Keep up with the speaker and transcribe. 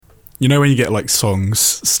You know when you get like songs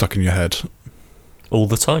stuck in your head? All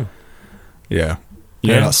the time. Yeah.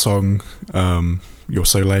 You know that song, You're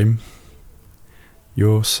So Lame?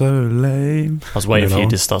 You're so lame. I was waiting for you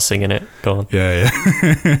to start singing it. Go on. Yeah.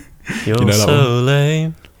 You're you know so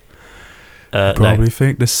lame. I probably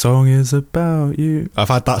think this song is about you. I've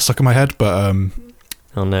had that stuck in my head, but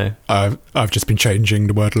oh no, I've just been changing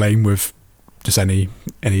the word lame with just any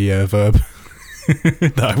verb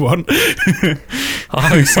that I want. Oh,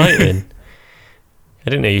 how exciting. I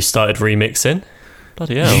didn't know you started remixing.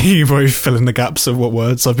 Bloody hell. You've already filling the gaps of what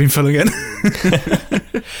words I've been filling in.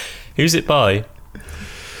 Who's it by?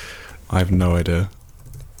 I have no idea.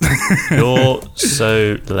 You're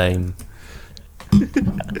so lame.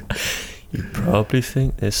 You probably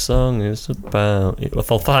think this song is about you.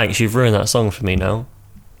 Well, thanks, you've ruined that song for me now.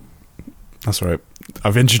 That's all right.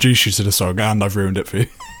 I've introduced you to the song and I've ruined it for you.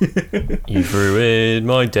 You've ruined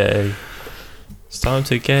my day. It's time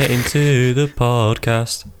to get into the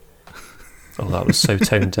podcast. Oh, that was so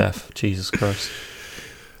tone deaf. Jesus Christ.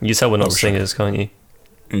 You can tell we're not singers, can't you?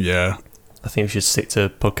 Yeah. I think we should stick to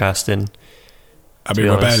podcasting. I mean,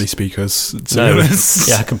 we're barely speakers. No,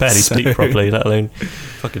 yeah, I can barely speak properly, let alone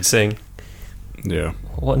fucking sing. Yeah.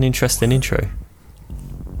 What an interesting intro.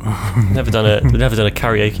 Never done a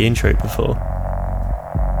karaoke intro before.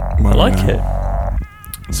 Well, I like it.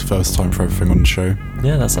 It's the first time for everything on the show.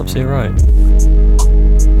 Yeah, that's absolutely right.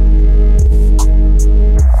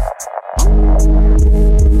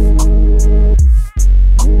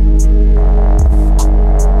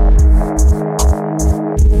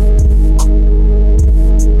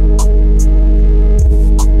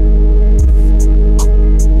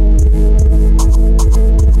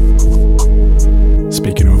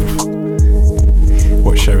 Speaking of,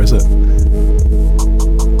 what show is it?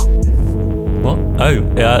 What? Oh,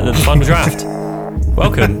 the Final Draft.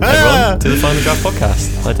 Welcome, everyone, to the Final Draft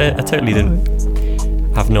podcast. I totally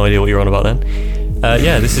didn't have no idea what you were on about then.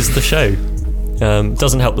 Yeah, this is the show.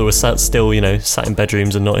 Doesn't help that we're still, sat in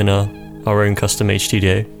bedrooms and not in our own custom-made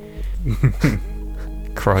studio.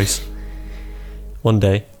 Christ. One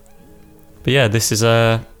day. But yeah, this is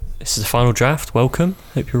the Final Draft. Welcome.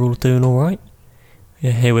 Hope you're all doing all right.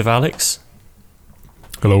 You're here with Alex.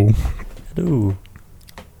 Hello. Hello.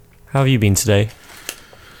 How have you been today?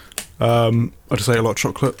 I just ate a lot of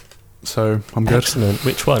chocolate, so I'm good. Excellent.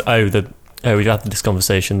 Which one? We've had this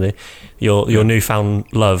conversation. Your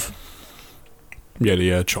newfound love. Yeah,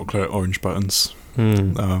 the chocolate orange buttons.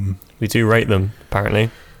 We do rate them, apparently.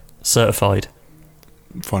 Certified.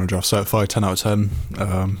 Final Draft certified, 10 out of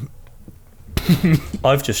 10.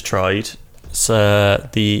 I've just tried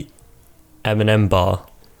the M&M bar,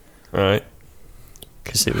 right?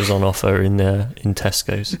 Because it was on offer in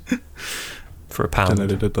Tesco's for £1. Didn't know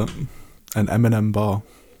they did that. An M&M bar.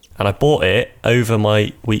 And I bought it over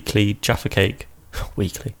my weekly Jaffa Cake.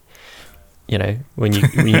 Weekly. When you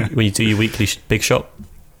do your weekly big shop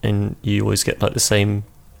and you always get like the same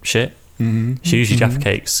shit. Mm-hmm. It's usually Jaffa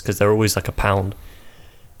Cakes because they're always like £1.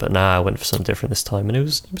 But now I went for something different this time and it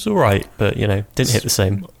was all right, but didn't hit the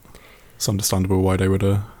same. It's understandable why they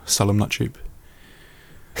would sell them that cheap.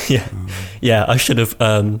 Yeah, I should have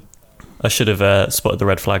spotted the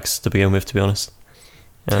red flags to begin with. To be honest,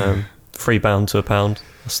 £3 to £1.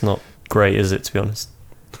 That's not great, is it? To be honest.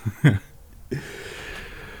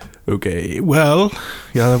 Okay, well,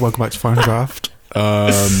 yeah. Welcome back to Final Draft.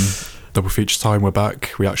 Double feature time. We're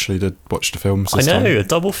back. We actually did watch the films. This time. A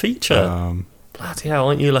double feature. Bloody hell,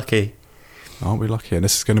 aren't you lucky? Aren't we lucky? And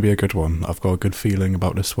this is going to be a good one. I've got a good feeling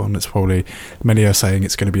about this one. It's probably, many are saying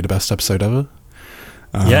it's going to be the best episode ever.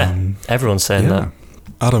 Yeah, everyone's saying that.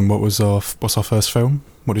 Adam, what's our first film?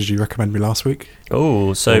 What did you recommend me last week?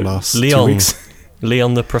 Oh, so Léon,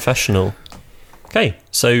 Léon the Professional. Okay,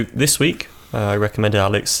 so this week I recommended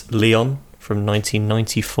Alex Léon from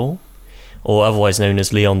 1994, or otherwise known as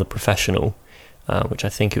Léon the Professional, which I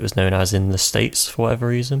think it was known as in the States for whatever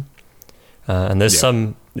reason. And there's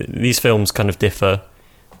these films kind of differ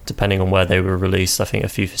depending on where they were released. I think a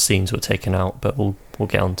few scenes were taken out, but we'll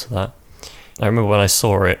get on to that. I remember when I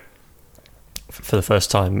saw it for the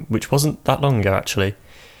first time, which wasn't that long ago actually.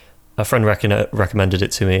 A friend recommended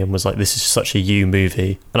it to me and was like, "This is such a you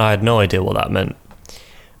movie," and I had no idea what that meant.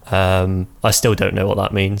 I still don't know what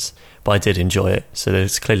that means, but I did enjoy it. So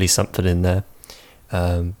there's clearly something in there.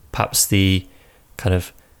 Perhaps the kind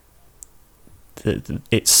of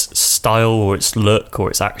its style or its look or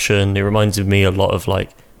its action. It reminded me a lot of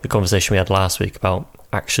like the conversation we had last week about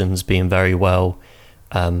actions being very well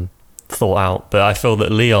thought out. But I feel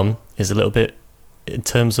that Léon is a little bit, in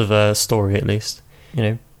terms of a story at least,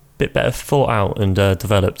 a bit better thought out and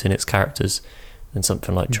developed in its characters than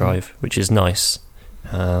something like Drive, which is nice.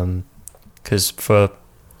 because for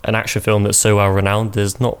an action film that's so well renowned,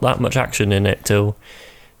 there's not that much action in it till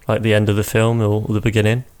like the end of the film or the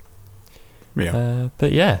beginning.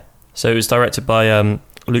 But yeah, so it was directed by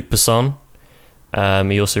Luc Besson.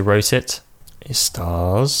 He also wrote it. It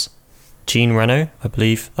stars Jean Reno, I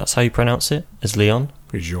believe that's how you pronounce it, as Léon.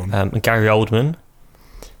 And Gary Oldman,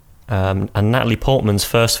 and Natalie Portman's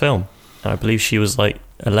first film. And I believe she was like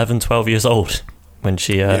 11, 12 years old when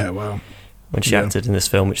she acted in this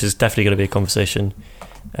film, which is definitely going to be a conversation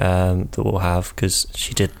that we'll have, because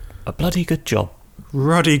she did a bloody good job.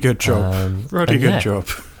 Ruddy good job. Good job.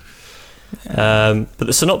 But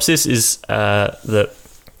the synopsis is that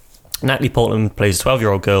Natalie Portman plays a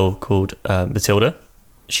 12-year-old girl called Matilda.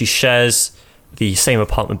 She shares the same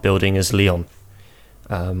apartment building as Léon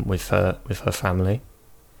with her family.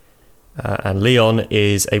 And Léon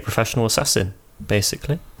is a professional assassin,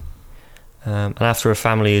 basically. And after her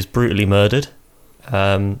family is brutally murdered,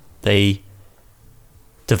 they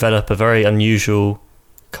develop a very unusual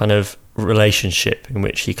kind of relationship in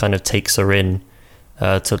which he kind of takes her in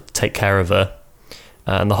to take care of her.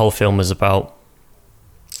 And the whole film is about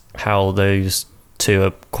how those two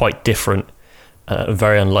are quite different,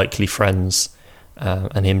 very unlikely friends,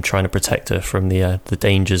 and him trying to protect her from the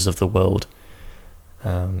dangers of the world,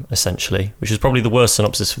 essentially, which is probably the worst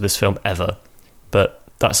synopsis for this film ever. But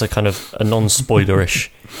that's a kind of a non-spoilerish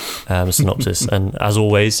synopsis. And as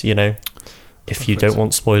always, you know, if you don't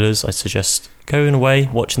want spoilers, I suggest going away,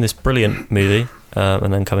 watching this brilliant movie,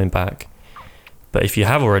 and then coming back. But if you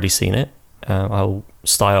have already seen it, I'll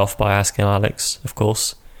start off by asking Alex, of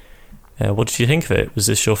course, what did you think of it? Was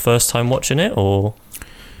this your first time watching it, or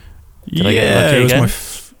did I get lucky again?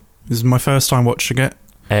 This is my first time watching it.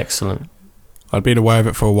 Excellent. I'd been aware of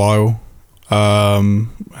it for a while, and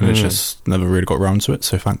it just never really got around to it,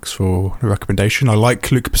 so thanks for the recommendation. I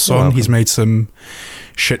like Luc Besson. He's made some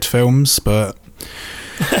shit films, but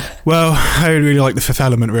well, I don't really like The Fifth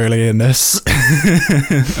Element really in this.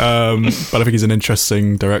 But I think he's an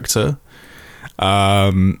interesting director.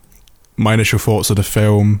 My initial thoughts of the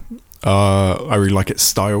film, I really like its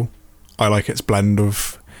style. I like its blend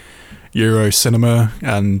of Euro cinema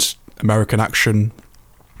and American action.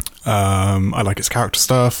 I like its character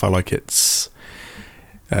stuff. I like its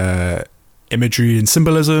imagery and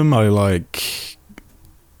symbolism. I like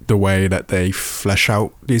the way that they flesh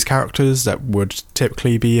out these characters that would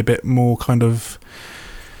typically be a bit more kind of,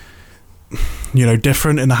 you know,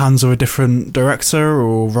 different in the hands of a different director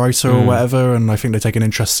or writer or whatever. And I think they take an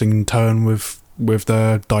interesting turn with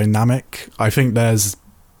the dynamic. I think there's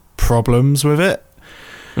problems with it,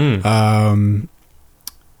 but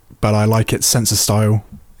I like its sense of style.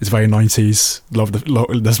 It's very 90s.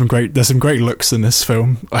 There's some great looks in this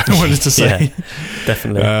film. I wanted to say, yeah,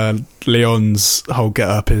 definitely. Leon's whole get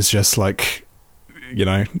up is just like, you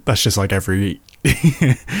know, that's just like every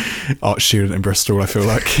art student in Bristol, I feel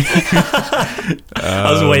like.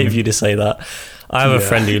 I was waiting for you to say that. I have a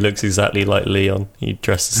friend who looks exactly like Léon. He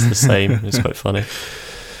dresses the same. It's quite funny.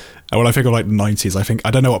 Well, I think of like the 90s. I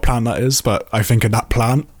don't know what plant that is, but I think of that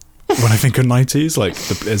plant when I think of 90s. Like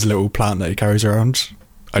there's a little plant that he carries around.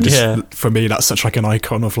 For me, that's such like an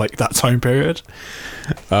icon of like that time period.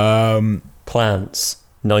 Plants,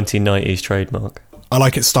 1990s trademark. I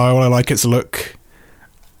like its style. I like its look.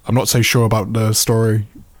 I'm not so sure about the story,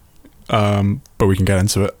 but we can get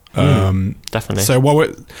into it. Definitely. So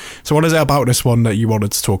what is it about this one that you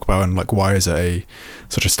wanted to talk about, and like why is it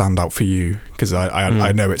such a standout for you? Because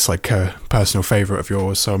I know it's like a personal favourite of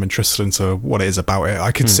yours, so I'm interested into what it is about it.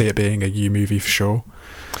 I could see it being a you movie for sure.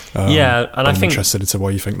 And I'm interested into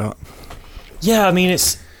why you think that. Yeah, I mean,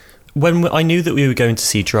 it's when I knew that we were going to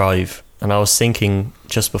see Drive, and I was thinking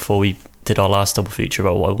just before we did our last double feature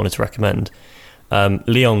about what I wanted to recommend.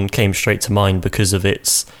 Léon came straight to mind because of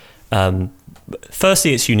its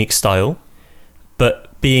firstly its unique style,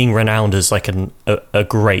 but being renowned as like a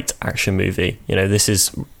great action movie. You know, this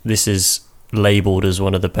is labelled as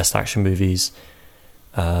one of the best action movies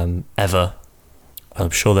ever.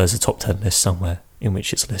 I'm sure there's a top 10 list somewhere in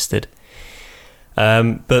which it's listed.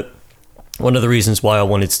 But one of the reasons why I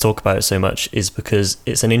wanted to talk about it so much is because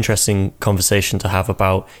it's an interesting conversation to have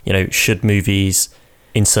about, you know, should movies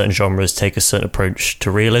in certain genres take a certain approach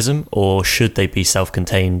to realism, or should they be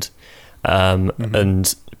self-contained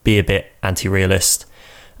and be a bit anti-realist?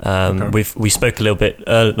 We spoke a little bit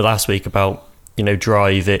last week about, you know,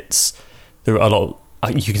 Drive. There are a lot.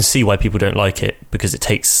 You can see why people don't like it, because it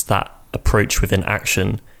takes that approach within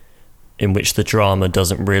action in which the drama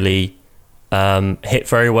doesn't really hit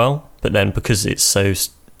very well. But then because it's so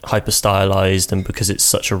hyper stylized and because it's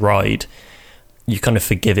such a ride, you kind of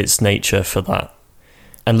forgive its nature for that.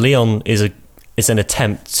 And Léon is it's an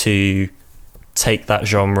attempt to take that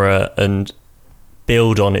genre and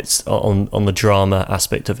build on the drama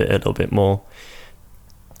aspect of it a little bit more.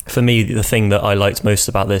 For me, the thing that I liked most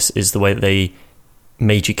about this is the way that they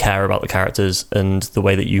made you care about the characters and the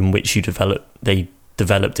way that they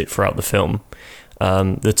developed it throughout the film.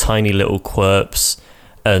 The tiny little quirks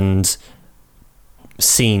and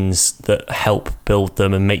scenes that help build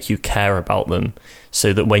them and make you care about them,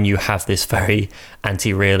 so that when you have this very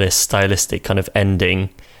anti-realist stylistic kind of ending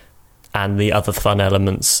and the other fun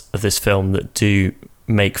elements of this film that do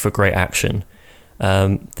make for great action,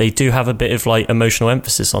 they do have a bit of like emotional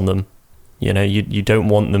emphasis on them. You know, you don't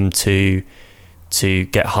want them to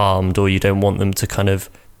get harmed, or you don't want them to kind of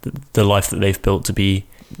the life that they've built to be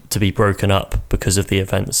broken up because of the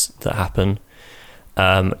events that happen.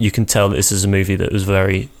 You can tell that this is a movie that was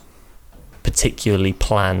very particularly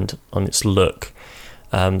planned on its look.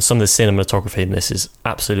 Some of the cinematography in this is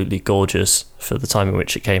absolutely gorgeous for the time in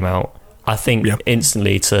which it came out. I think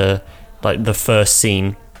instantly to like the first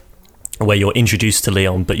scene where you're introduced to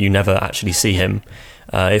Léon but you never actually see him.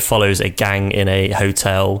 It follows a gang in a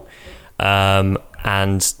hotel,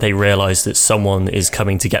 and they realise that someone is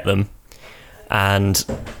coming to get them, and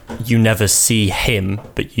you never see him,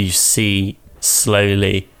 but you see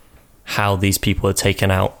slowly how these people are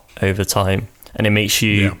taken out over time, and it makes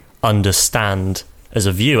you understand as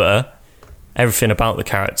a viewer everything about the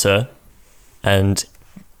character and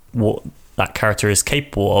what that character is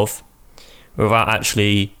capable of without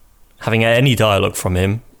actually having any dialogue from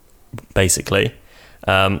him, basically,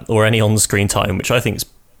 or any on-screen time, which I think is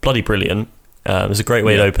bloody brilliant. It's a great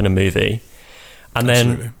way to open a movie. And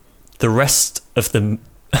then the rest of the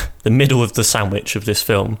middle of the sandwich of this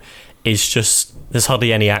film is just, there's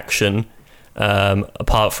hardly any action,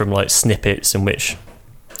 apart from like snippets in which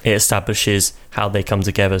it establishes how they come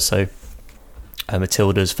together. So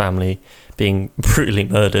Matilda's family being brutally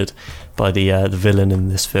murdered by the villain in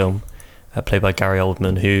this film, played by Gary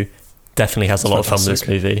Oldman, who definitely has a lot of fun with this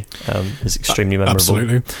movie. It's extremely memorable.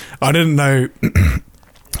 Absolutely. I didn't know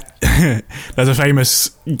there's a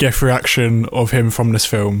famous GIF reaction of him from this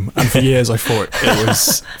film, and for years I thought it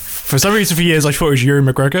was, for some reason for years I thought it was Ewan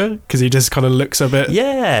McGregor, because he just kind of looks a bit,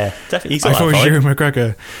 definitely. I thought it was Ewan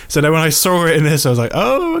McGregor. So then when I saw it in this, I was like,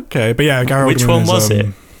 oh, okay. But yeah, Gary Which Oldman one was it?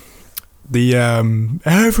 The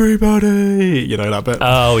everybody, you know that bit.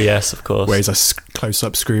 Oh yes, of course. Where he's like close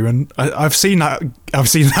up screaming. I've seen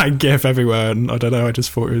that GIF everywhere, and I don't know. I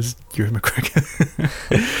just thought it was Ewan McGregor.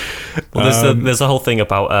 Well, there's a whole thing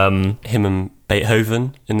about him and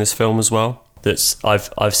Beethoven in this film as well. That's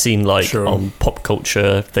I've seen like on pop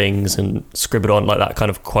culture things and scribbled on like that kind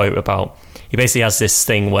of quote about. He basically has this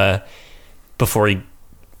thing where before he,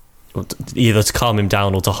 either to calm him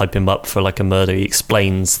down or to hype him up for like a murder, he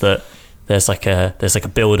explains that there's like a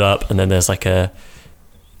build up, and then there's like a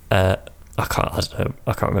I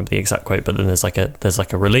can't remember the exact quote, but then there's like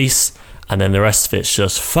a release, and then the rest of it's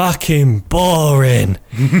just fucking boring,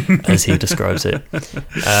 as he describes it.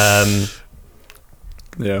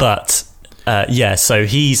 So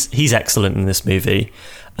he's excellent in this movie.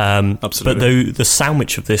 Absolutely. But the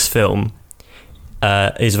sandwich of this film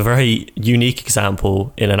is a very unique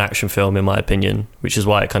example in an action film, in my opinion, which is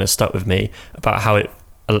why it kind of stuck with me, about how it,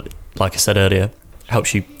 like I said earlier,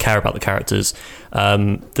 helps you care about the characters.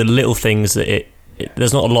 The little things that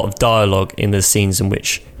there's not a lot of dialogue in the scenes in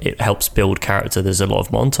which it helps build character. There's a lot of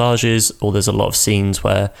montages, or there's a lot of scenes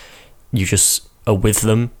where you just are with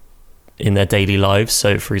them in their daily lives.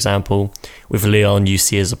 So, for example, with Léon, you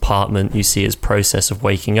see his apartment, you see his process of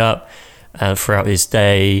waking up throughout his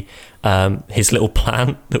day, his little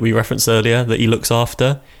plant that we referenced earlier that he looks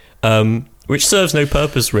after, which serves no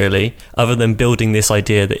purpose really, other than building this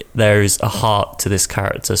idea that there is a heart to this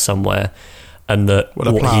character somewhere, and that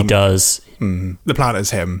what he does. The plant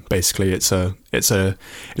is him, basically. The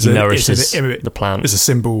plant. It's a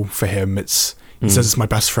symbol for him. He says it's my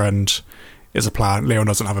best friend. It's a plant. Léon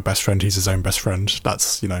doesn't have a best friend. He's his own best friend.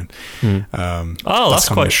 That's, that's quite kind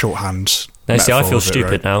of a shorthand. No, see, I feel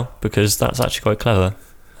stupid now, because that's actually quite clever.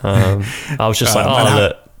 I was just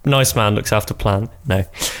look, nice man looks after plant. No.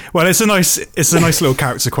 Well, it's a nice little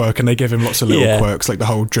character quirk, and they give him lots of little quirks, like the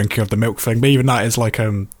whole drinking of the milk thing. But even that is like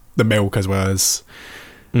the milk as well as.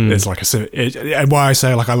 It's like and why I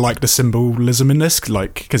say like I like the symbolism in this,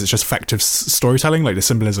 like, because it's just effective storytelling. Like the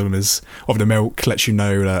symbolism is of the milk lets you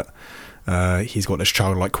know that he's got this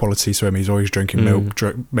childlike quality to him. He's always drinking milk.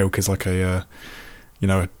 Milk is like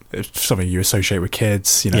it's something you associate with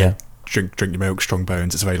kids. Drink your milk, strong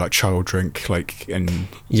bones. It's a very like child drink, like, and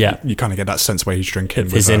you kind of get that sense where he's drinking.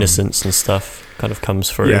 His innocence and stuff kind of comes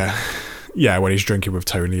through. Yeah, when he's drinking with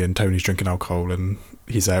Tony, and Tony's drinking alcohol, and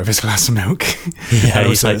he's there with his glass of milk. Yeah,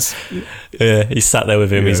 he's like, he sat there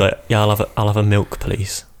with him. Yeah. He's like, yeah, I'll have a milk,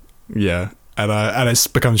 please. Yeah, and it's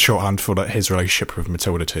become shorthand for his relationship with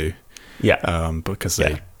Matilda too. Yeah, because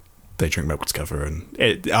they drink milk together,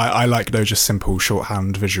 and I like those just simple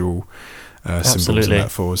shorthand visual symbols and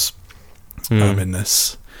metaphors in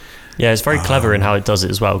this. Yeah, it's very clever in how it does it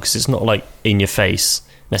as well, because it's not like in your face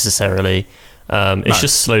necessarily. It's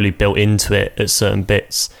just slowly built into it at certain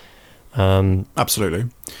bits. Absolutely,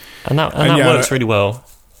 and that works really well.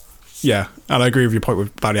 Yeah, and I agree with your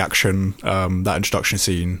point about the action. That introduction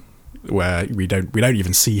scene where we don't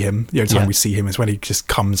even see him. The only time we see him is when he just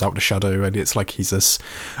comes out the shadow, and it's like he's this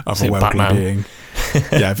otherworldly being.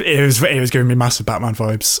 Yeah, it was giving me massive Batman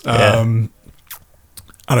vibes.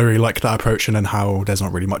 And I really like that approach, and then how there's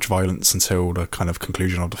not really much violence until the kind of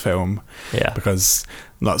conclusion of the film. Yeah, because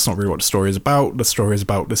that's not really what the story is about. The story is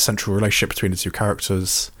about the central relationship between the two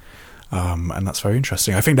characters. And that's very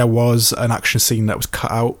interesting. I think there was an action scene that was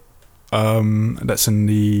cut out. That's in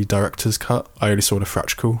the director's cut. I only saw the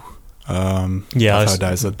theatrical. I've heard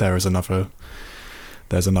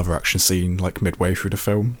there's another action scene like midway through the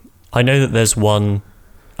film. I know that there's one.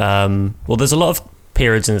 There's a lot of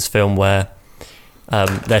periods in this film where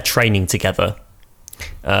they're training together,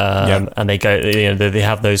 and they go. They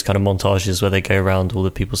have those kind of montages where they go around all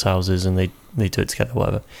the people's houses and they do it together,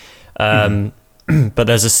 whatever. But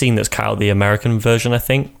there's a scene that's cut out the American version, I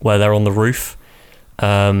think, where they're on the roof,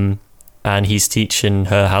 and he's teaching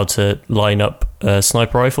her how to line up a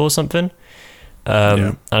sniper rifle or something.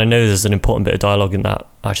 And I know there's an important bit of dialogue in that.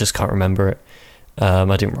 I just can't remember it.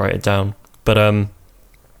 I didn't write it down, but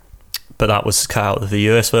that was cut out of the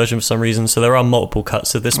US version for some reason. So there are multiple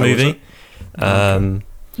cuts of this movie.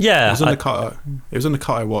 Yeah, it was in the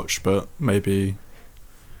cut I watched, but maybe.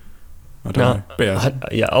 I don't know.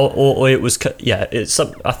 But or it was. Yeah, it's.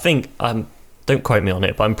 I think. Don't quote me on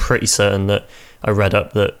it, but I'm pretty certain that I read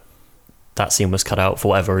up that scene was cut out for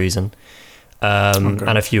whatever reason, and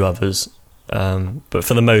a few others. But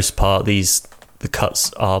for the most part, the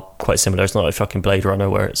cuts are quite similar. It's not like fucking Blade Runner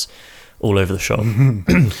where it's all over the shop.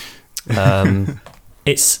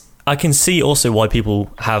 I can see also why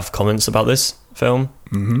people have comments about this film.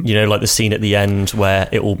 Mm-hmm. Like the scene at the end where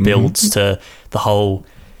it all builds to the whole.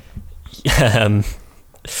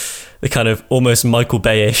 The kind of almost Michael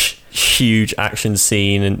Bay-ish huge action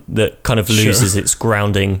scene, and that kind of loses its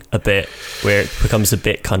grounding a bit, where it becomes a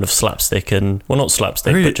bit kind of slapstick and not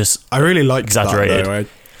slapstick, but just I really like exaggerated. That,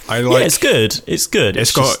 I like. Yeah, it's good. It's good.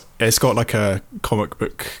 It's got like a comic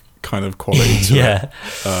book kind of quality to it.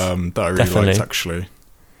 That I really liked actually.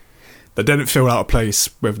 That didn't feel out of place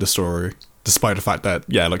with the story, despite the fact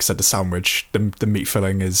that like I said, the sandwich, the meat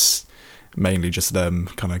filling is mainly just them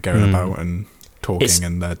kind of going about and talking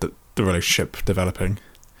and the relationship developing.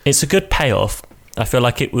 It's a good payoff. I feel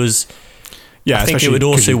like it was. Yeah, I think it would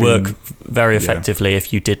also work very effectively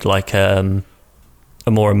if you did like a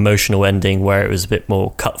more emotional ending where it was a bit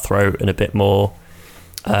more cutthroat and a bit more.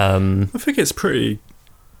 I think it's pretty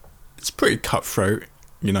cutthroat,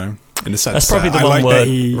 in the sense. That's probably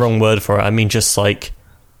the wrong word for it. I mean, just like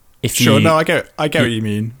if you. Sure, no, I get what you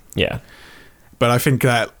mean. Yeah, but I think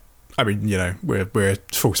that. I mean, we're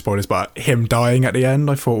full spoilers, but him dying at the end,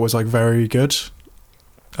 I thought was like very good.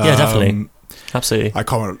 Yeah, definitely, absolutely. I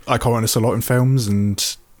comment on this a lot in films,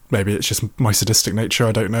 and maybe it's just my sadistic nature.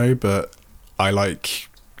 I don't know, but I like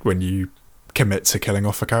when you commit to killing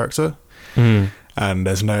off a character, and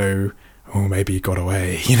there's no, maybe he got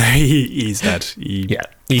away. He's dead.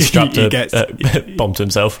 He's strapped bomb to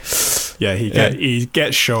himself. Yeah, he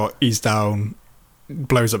gets shot. He's down,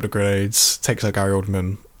 blows up the grenades, takes out Gary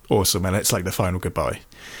Oldman. Awesome, and it's like the final goodbye.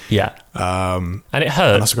 Yeah, and it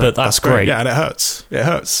hurts, but that's great. Yeah, and it hurts. It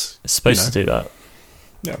hurts. It's supposed to do that.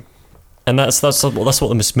 Yeah, and that's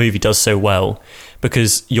what this movie does so well,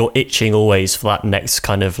 because you're itching always for that next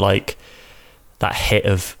kind of like that hit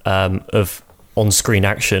of on-screen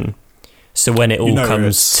action. So when it all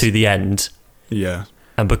comes to the end,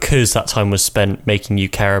 and because that time was spent making you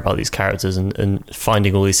care about these characters and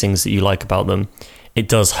finding all these things that you like about them, it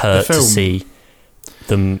does hurt to see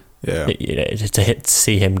them, to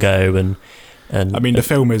see him go, and I mean the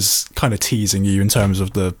film is kind of teasing you in terms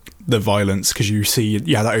of the violence, because you see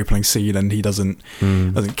that opening scene and he doesn't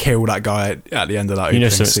kill that guy at the end of that opening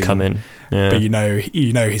scene. It's coming, but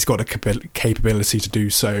he's got the capability to do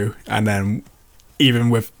so. And then even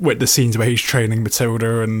with the scenes where he's training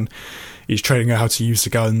Matilda and he's training her how to use the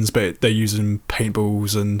guns, but they're using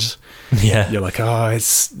paintballs, and you're like,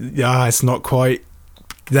 it's not quite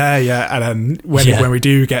there, yeah. And then when we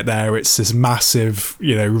do get there, it's this massive,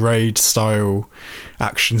 raid style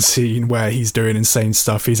action scene where he's doing insane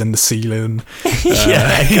stuff. He's in the ceiling.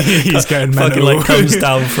 He's going mental. Fucking comes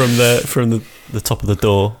down from the top of the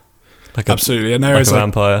door. Absolutely, and there like is a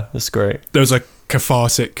vampire. That's great. There's a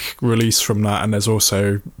cathartic release from that, and there's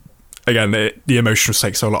also, again, the emotional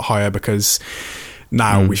stakes are a lot higher because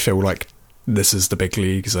now we feel like this is the big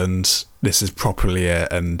leagues and this is properly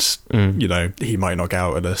it, and he might not get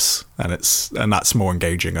out of this, and that's more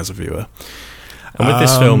engaging as a viewer. And with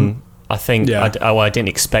this film, I think I didn't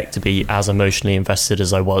expect to be as emotionally invested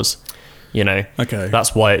as I was. Okay.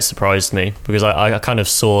 That's why it surprised me, because I kind of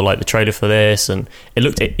saw like the trailer for this and it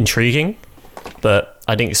looked intriguing, but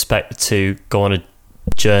I didn't expect to go on a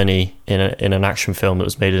journey in an action film that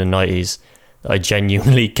was made in the 90s. I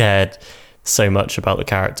genuinely cared so much about the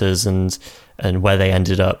characters and where they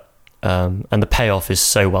ended up, and the payoff is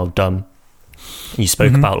so well done. You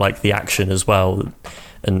spoke about like the action as well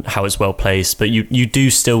and how it's well placed, but you do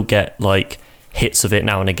still get like hits of it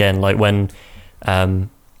now and again, like when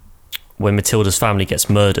Matilda's family gets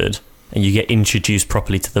murdered and you get introduced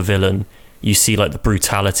properly to the villain, you see like the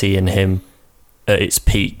brutality in him at its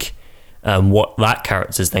peak, what that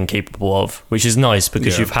character's then capable of, which is nice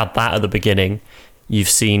because you've had that at the beginning. You've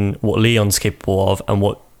seen what Leon's capable of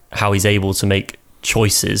and how he's able to make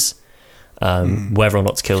choices, whether or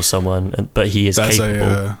not to kill someone, but he is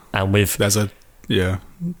capable. And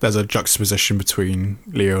there's a juxtaposition between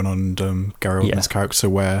Leon and Gary Oldman's character,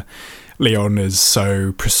 where Leon is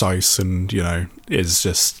so precise and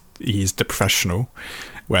he's the professional,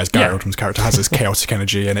 whereas Gary Oldman's character has this chaotic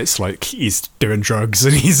energy, and it's like he's doing drugs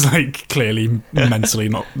and he's like clearly mentally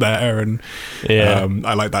not there. And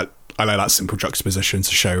I like that simple juxtaposition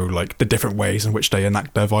to show like the different ways in which they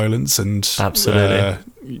enact their violence, and absolutely,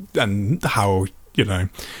 and how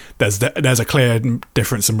there's a clear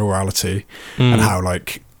difference in morality, and how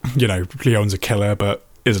Leon's a killer, but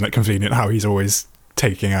isn't it convenient how he's always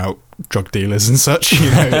taking out drug dealers and such?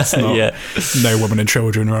 It's not no women and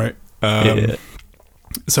children, right?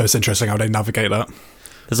 So it's interesting how they navigate that.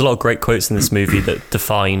 There's a lot of great quotes in this movie that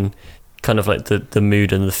define kind of like the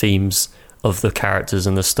mood and the themes of the characters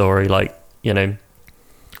and the story. Like, we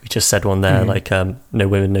just said one there, like no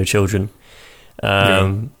women, no children.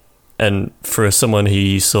 And for someone who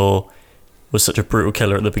you saw was such a brutal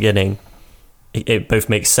killer at the beginning, it both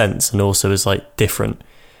makes sense and also is like different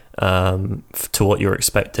to what you're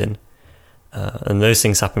expecting. And those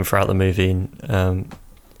things happen throughout the movie, and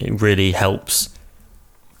it really helps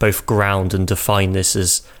both ground and define this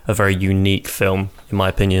as a very unique film, in my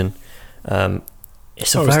opinion.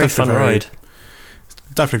 It's a very fun ride.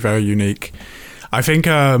 Definitely very unique. I think,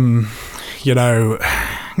 to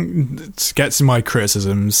get to my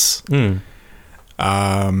criticisms, there's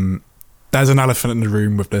an elephant in the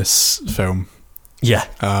room with this film. Yeah.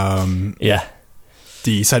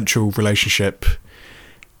 The central relationship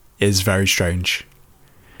is very strange.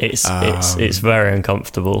 It's very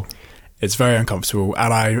uncomfortable. It's very uncomfortable,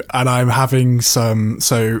 and I'm having some.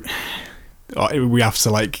 So we have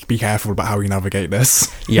to be careful about how we navigate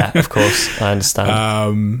this. Yeah, of course, I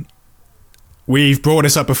understand. We've brought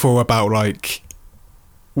this up before about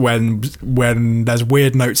when there's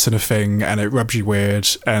weird notes in a thing and it rubs you weird,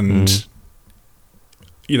 and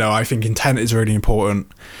I think intent is really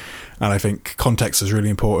important, and I think context is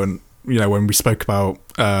really important. When we spoke about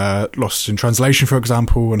Lost in Translation, for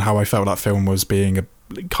example, and how I felt that film was being a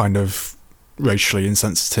kind of racially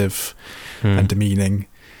insensitive and demeaning.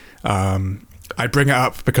 I bring it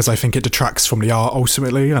up because I think it detracts from the art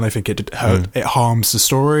ultimately, and I think it harms the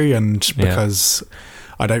story, and because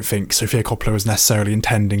I don't think Sofia Coppola was necessarily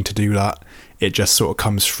intending to do that, it just sort of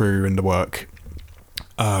comes through in the work.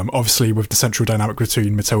 Obviously, with the central dynamic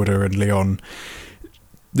between Matilda and Leon,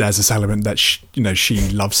 there's this element that she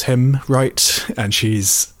loves him, right? And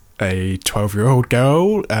she's a 12-year-old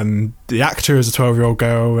girl, and the actor is a 12-year-old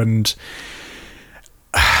girl, and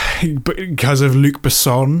because of Luc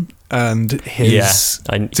Besson and his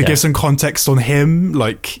to give some context on him,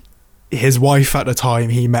 like his wife at the time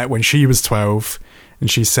he met when she was 12,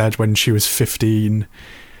 and she said when she was 15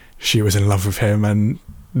 she was in love with him, and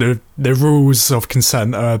the rules of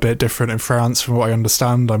consent are a bit different in France from what I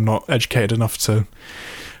understand. I'm not educated enough to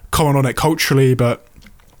comment on it culturally,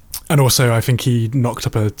 and also I think he knocked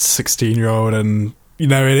up a 16-year-old, and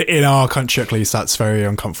in our country at least that's very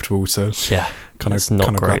uncomfortable to kind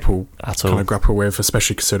of grapple with,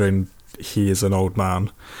 especially considering he is an old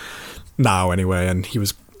man now anyway, and he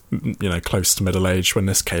was close to middle age when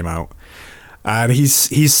this came out, and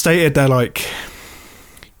he's stated there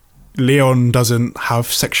Léon doesn't have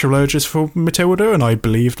sexual urges for Matilda, and I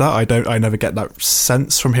believe that. I never get that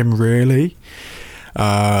sense from him really.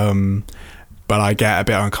 But I get a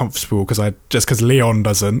bit uncomfortable because Léon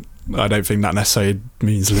doesn't. I don't think that necessarily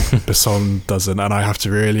means Luc Besson doesn't, and I have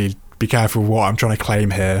to really be careful what I'm trying to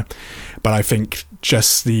claim here. But I think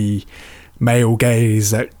just the male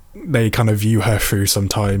gaze that they kind of view her through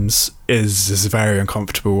sometimes is very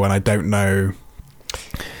uncomfortable, and I don't know,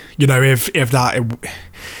 if that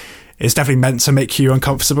it's definitely meant to make you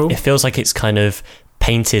uncomfortable. It feels like it's kind of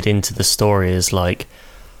painted into the story as like,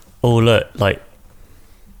 oh look, like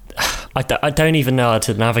I don't even know how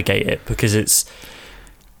to navigate it, because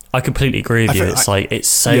I completely agree with you. It's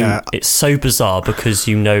so bizarre, because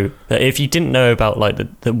that if you didn't know about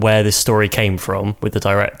like the where this story came from with the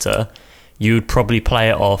director, you would probably play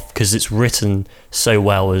it off because it's written so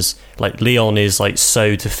well, as like Léon is like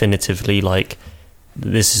so definitively like,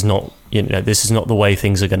 this is not the way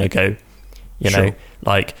things are going to go. Sure.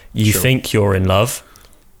 Like you think you're in love,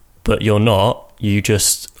 but you're not. Her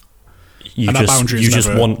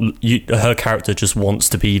character just wants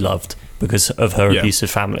to be loved because of her abusive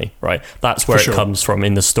family, right? That's where it comes from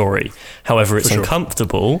in the story. However, it's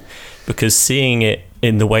uncomfortable because seeing it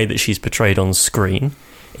in the way that she's portrayed on screen,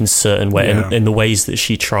 in certain way, in the ways that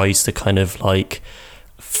she tries to kind of like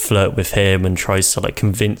flirt with him and tries to like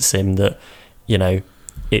convince him that,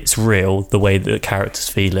 it's real, the way that the characters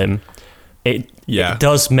feel him. It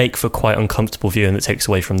does make for quite uncomfortable viewing that takes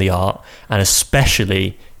away from the art, and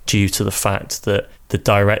especially due to the fact that the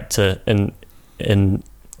director and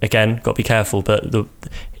again, got to be careful, but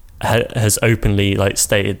has openly like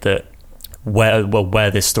stated that where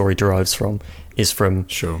this story derives from is from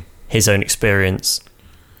his own experience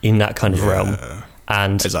in that kind of realm,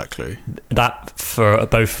 and exactly that for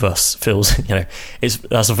both of us feels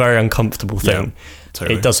that's a very uncomfortable thing.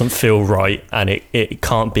 Totally. It doesn't feel right, and it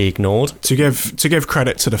can't be ignored. To give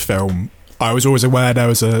credit to the film, I was always aware there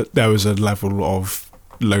was a level of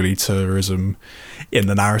Lolitaism in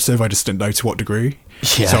the narrative. I just didn't know to what degree.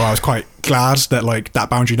 So I was quite glad that like that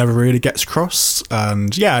boundary never really gets crossed,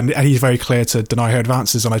 and he's very clear to deny her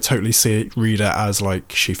advances, and I totally read it as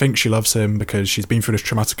like she thinks she loves him because she's been through this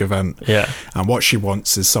traumatic event, and what she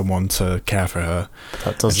wants is someone to care for her.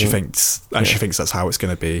 She thinks that's how it's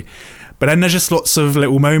going to be. But then there's just lots of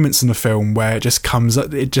little moments in the film where it just comes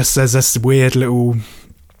up. It just says this weird little.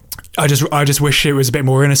 I just wish it was a bit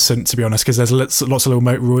more innocent, to be honest, because there's lots of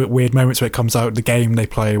little weird moments where it comes out the game they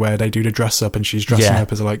play where they do the dress up and she's dressing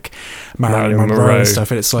up as like Marilyn Monroe and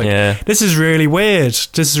stuff, and it's like this is really weird.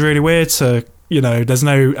 This is really weird to there's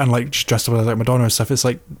no, and like she's dressed up as like Madonna and stuff. It's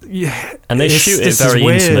like and they shoot it very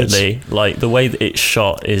intimately. Like the way that it's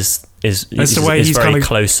shot is the way he's very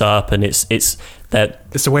close up, and it's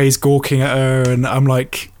the way he's gawking at her, and I'm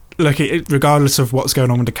like. Look, regardless of what's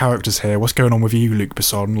going on with the characters here, what's going on with you, Luc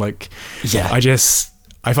Besson? Like,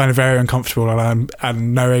 I find it very uncomfortable, and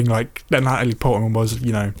knowing like that Natalie Portman was,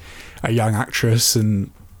 a young actress,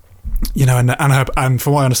 and and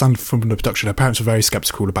from what I understand from the production, her parents were very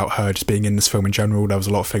skeptical about her just being in this film in general. There was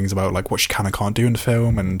a lot of things about like what she can and can't do in the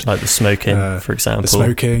film, and like the smoking, for example. The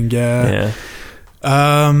smoking,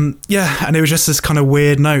 and it was just this kind of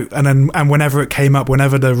weird note, and whenever it came up,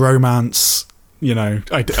 whenever the romance. I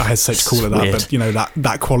hesitate to call it that, but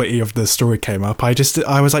that quality of the story came up. I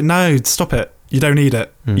was like, no, stop it. You don't need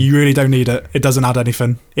it. You really don't need it. It doesn't add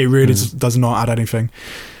anything. It really does not add anything.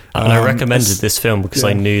 And I recommended this film because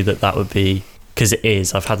I knew that would be, because it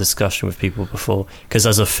is. I've had this discussion with people before. Because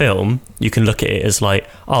as a film, you can look at it as like,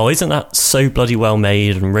 oh, isn't that so bloody well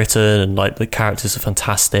made and written, and like the characters are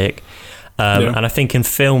fantastic. And I think in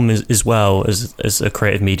film as well as a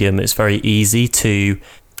creative medium, it's very easy to,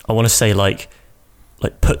 I want to say like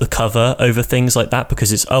put the cover over things like that,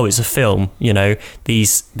 because it's a film,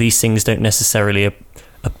 these things don't necessarily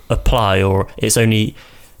apply, or it's only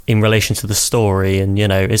in relation to the story, and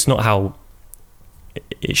it's not how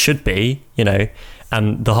it should be,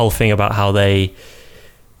 and the whole thing about how they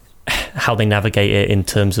navigate it in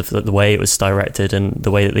terms of the way it was directed and the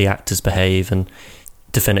way that the actors behave, and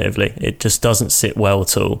definitively it just doesn't sit well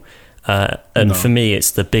at all, for me it's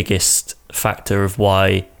the biggest factor of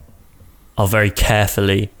why I'll very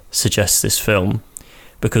carefully suggest this film,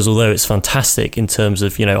 because although it's fantastic in terms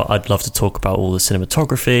of, I'd love to talk about all the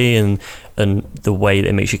cinematography and the way that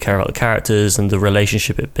it makes you care about the characters and the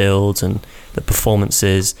relationship it builds and the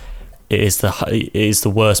performances, it is the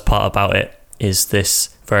worst part about it, is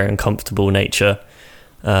this very uncomfortable nature.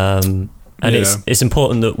 It's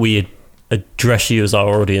important that we address you as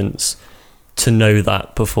our audience to know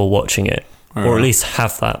that before watching it, or at least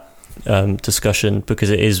have that discussion, because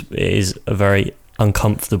it is a very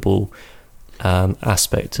uncomfortable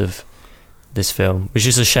aspect of this film, which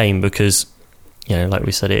is a shame because, you know, like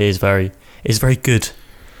we said, it's very good.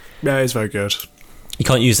 Yeah, it's very good. You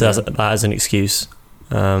can't use that as an excuse.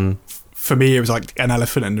 For me, it was like an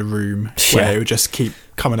elephant in the room where it would just keep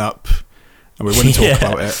coming up and we wouldn't talk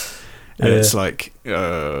about it. And it's like,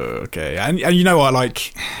 okay. And you know what,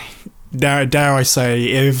 like, dare I say,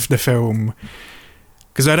 if the film...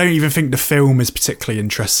 Because I don't even think the film is particularly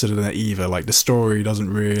interested in it either. Like, the story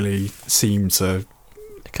doesn't really seem to...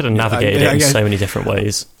 It could have navigated it in so many different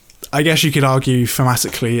ways. I guess you could argue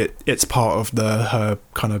thematically it's part of her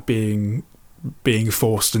kind of being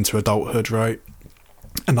forced into adulthood, right?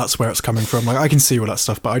 And that's where it's coming from. Like, I can see all that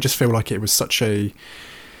stuff, but I just feel like it was such a...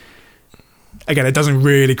 Again, it doesn't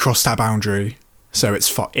really cross that boundary, so it's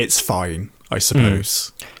fine, I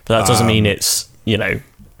suppose. But that doesn't mean it's, you know,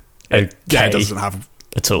 okay. Yeah, it doesn't have...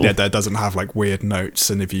 At all. Yeah, that doesn't have like weird notes,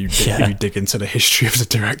 and if you dig into the history of the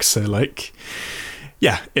director, like,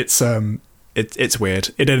 yeah, it's weird.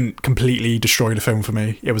 It didn't completely destroy the film for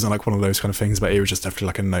me. It wasn't like one of those kind of things, but it was just definitely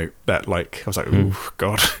like a note that, like, I was like, oh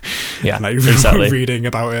god, yeah, and exactly. reading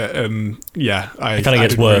about it, and it kind of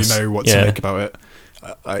gets didn't worse. Really know what to make about it.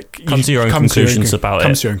 Come to your own conclusions about it.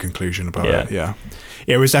 Come to your own conclusion about it. Yeah,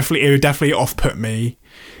 it would definitely off-put me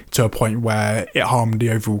to a point where it harmed the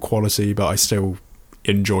overall quality, but I still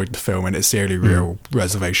enjoyed the film, and it's the only real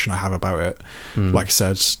reservation I have about it. Like I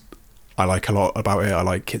said, I like a lot about it. I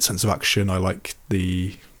like its sense of action. I like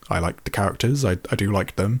the characters. I do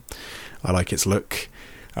like them. I like its look.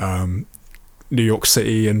 New York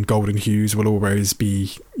City and golden hues will always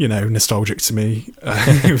be, you know, nostalgic to me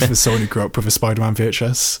for someone who grew up with a Spider-Man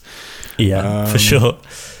VHS. Yeah, for sure.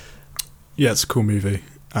 Yeah, it's a cool movie,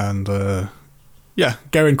 and go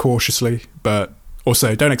in cautiously, but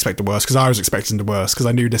also don't expect the worst, because I was expecting the worst, because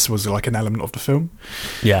I knew this was like an element of the film.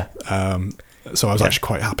 Yeah. So I was actually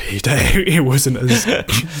quite happy that it wasn't as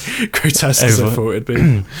grotesque as I thought it'd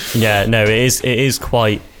be. Yeah, no, it is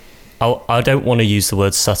quite... I don't want to use the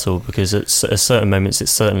word subtle, because at certain moments it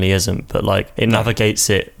certainly isn't, but like it navigates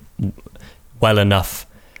it well enough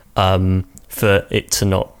for it to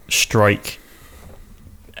not strike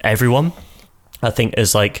everyone. I think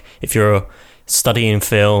as like, if you're studying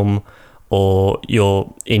film or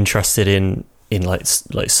you're interested in like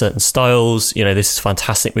certain styles, you know, this is a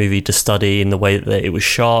fantastic movie to study in the way that it was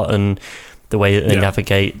shot and the way that they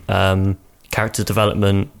navigate character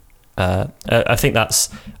development. I think that's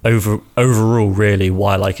overall really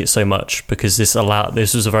why I like it so much, because this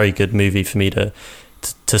was a very good movie for me to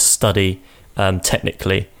study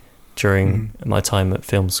technically during my time at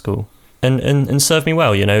film school, and served me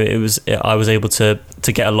well. You know, I was able to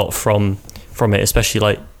get a lot from it, especially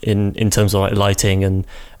like in terms of like lighting and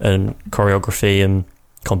choreography and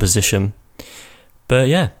composition. But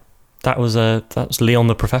yeah, that was Léon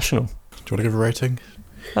the Professional. Do you want to give a rating?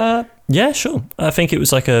 Yeah, sure. I think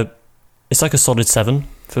it's like a solid 7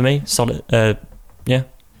 for me. Solid, yeah.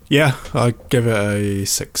 Yeah, I give it a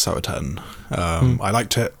 6 out of 10. I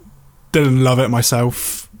liked it. Didn't love it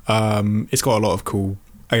myself. It's got a lot of cool.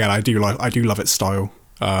 Again, I do love its style.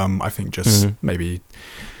 I think just maybe,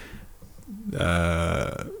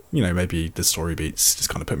 maybe the story beats just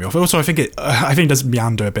kind of put me off. Also, I think it does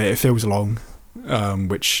meander a bit. It feels long,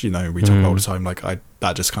 which, you know, we talk about all the time. Like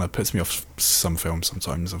that just kind of puts me off some films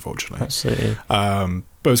sometimes, unfortunately. Absolutely.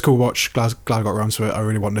 But it was a cool watch. Glad I got around to it. I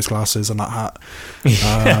really want those glasses and that hat.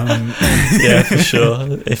 Yeah, for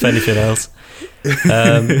sure. If anything else.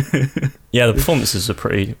 Yeah, the performances are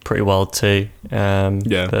pretty wild too. But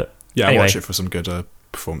anyway. I watch it for some good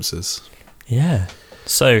performances. Yeah.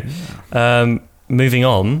 So, moving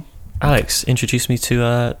on, Alex, introduce me to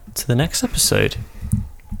the next episode.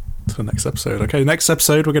 Okay, next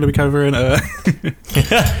episode we're going to be covering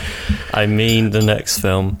I mean the next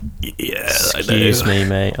film. Yeah, excuse me,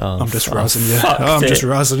 mate. I'm just razzing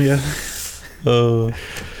you. Oh.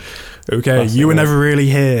 Okay, You Were Never Really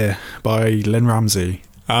Here by Lynn Ramsey.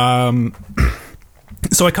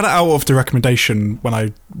 So I cut it out of the recommendation when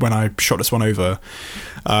I shot this one over.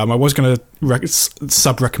 I was going to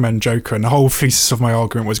sub-recommend Joker, and the whole thesis of my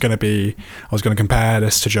argument was going to be I was going to compare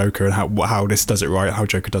this to Joker and how this does it right and how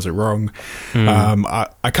Joker does it wrong. I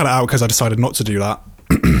cut it out because I decided not to do that,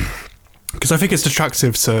 because I think it's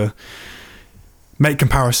attractive to make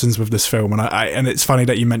comparisons with this film, and it's funny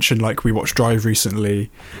that you mentioned, like, we watched Drive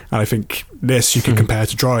recently, and I think this you could compare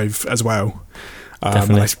to Drive as well.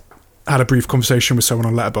 Definitely. I had a brief conversation with someone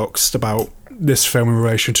on Letterboxd about this film in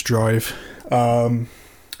relation to Drive. And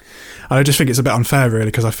I just think it's a bit unfair, really,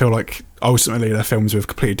 because I feel like ultimately they're films with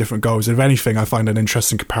completely different goals. If anything, I find an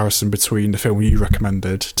interesting comparison between the film you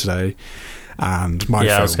recommended today and my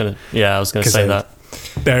film. I was going to say that.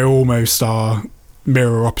 they almost are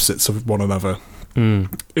mirror opposites of one another. In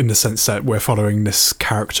the sense that we're following this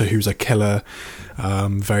character who's a killer,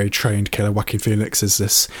 very trained killer. Joaquin Phoenix is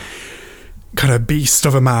this kind of beast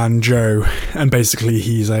of a man, Joe, and basically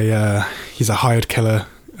he's a hired killer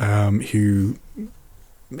who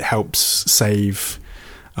helps save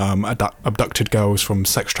abducted girls from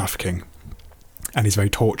sex trafficking, and he's very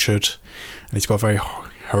tortured, and he's got a very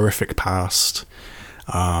horrific past.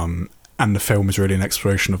 And the film is really an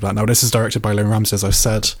exploration of that. Now, this is directed by Léon Ramsey, as I've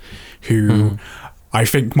said, who I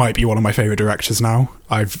think might be one of my favourite directors now.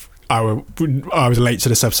 I was late to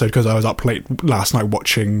this episode because I was up late last night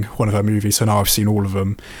watching one of her movies, so now I've seen all of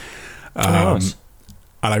them. Nice.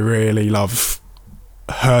 And I really love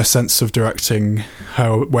her sense of directing,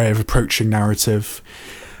 her way of approaching narrative,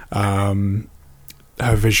 her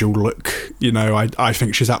visual look. You know, I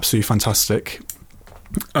think she's absolutely fantastic.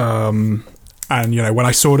 And, you know, when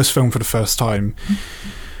I saw this film for the first time,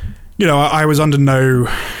 you know, I was under no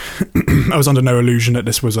illusion that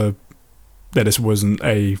this wasn't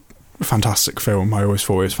a fantastic film. I always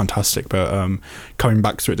thought it was fantastic, but coming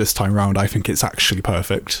back to it this time round, I think it's actually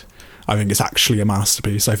perfect. I think it's actually a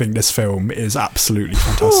masterpiece. I think this film is absolutely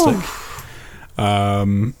fantastic.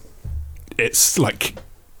 It's like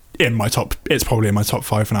it's probably in my top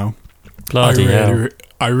 5 now. Bloody hell.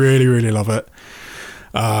 I really, really love it.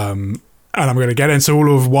 And I'm going to get into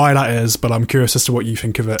all of why that is, but I'm curious as to what you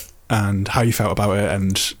think of it and how you felt about it,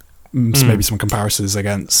 and maybe some comparisons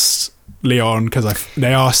against Léon, because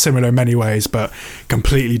they are similar in many ways, but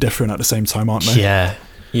completely different at the same time, aren't they?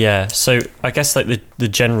 Yeah. So I guess like the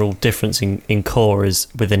general difference in core is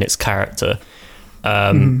within its character.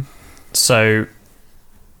 So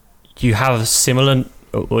you have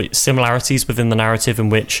similarities within the narrative in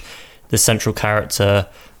which the central character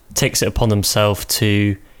takes it upon himself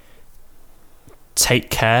to take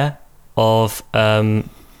care of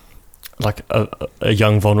like a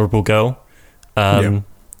young vulnerable girl in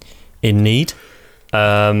need,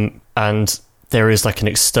 and there is like an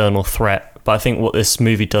external threat. But I think what this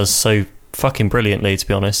movie does so fucking brilliantly, to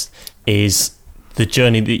be honest, is the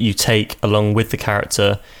journey that you take along with the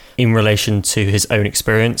character in relation to his own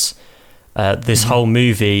experience. This whole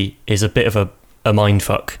movie is a bit of a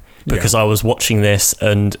mindfuck, because I was watching this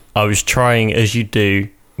and I was trying, as you do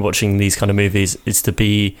watching these kind of movies, is to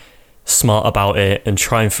be smart about it and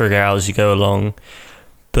try and figure out as you go along.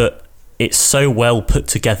 But it's so well put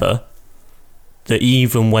together that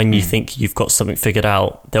even when you think you've got something figured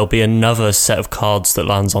out, there'll be another set of cards that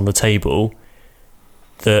lands on the table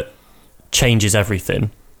that changes everything.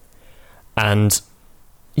 And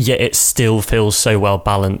yet it still feels so well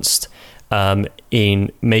balanced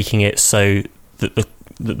in making it so that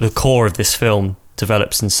the core of this film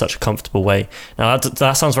develops in such a comfortable way. Now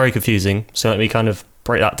that sounds very confusing, so let me kind of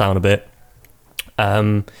break that down a bit.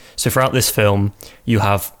 So throughout this film, you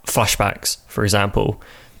have flashbacks, for example,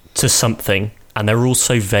 to something, and they're all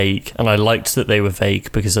so vague. And I liked that they were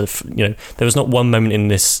vague because of, you know, there was not one moment in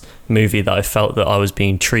this movie that I felt that I was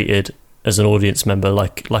being treated as an audience member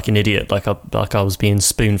like an idiot, like I was being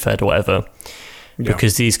spoon fed or whatever.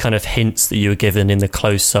 Because these kind of hints that you were given in the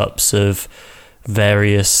close-ups of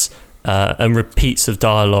various and repeats of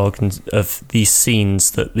dialogue and of these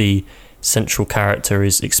scenes that the central character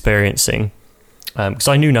is experiencing. Because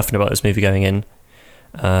I knew nothing about this movie going in,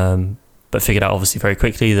 but figured out obviously very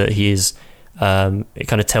quickly that he is. It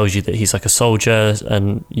kind of tells you that he's like a soldier,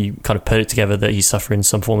 and you kind of put it together that he's suffering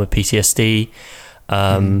some form of PTSD.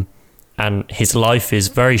 And his life is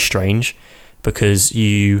very strange because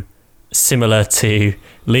you, similar to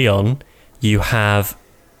Léon, you have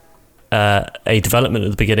a development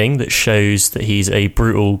at the beginning that shows that he's a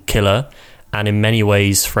brutal killer, and in many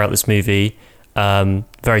ways throughout this movie,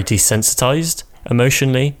 very desensitized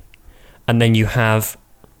emotionally. And then you have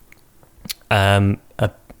a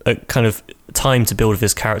kind of time to build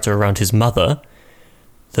his character around his mother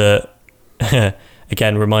that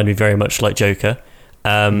again remind me very much like Joker.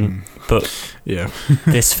 But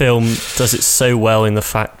this film does it so well in the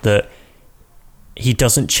fact that he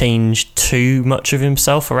doesn't change too much of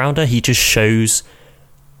himself around her. He just shows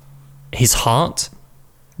his heart.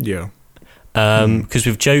 Because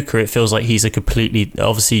with Joker, it feels like he's a completely...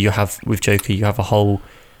 Obviously, with Joker, you have a whole...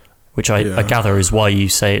 Which I gather is why you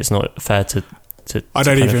say it's not fair to I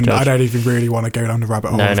don't even really want to go down the rabbit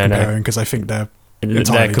hole of comparing, because I think they're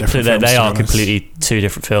entirely different films, they are completely two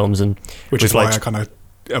different films, and which is why I kind of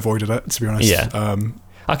avoided it, to be honest.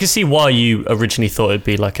 I can see why you originally thought it'd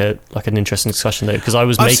be like an interesting discussion though, because I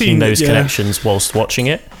was making those connections whilst watching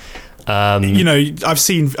it. I've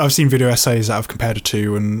seen video essays that have compared the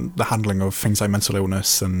two and the handling of things like mental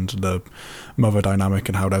illness and the mother dynamic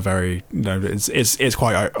and how they're very, it's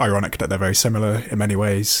quite ironic that they're very similar in many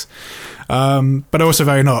ways, but also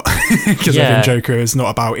very not, because I think Joker is not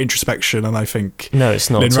about introspection, and I think it's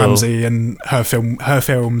not. Lynn Ramsey and her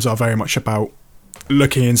films are very much about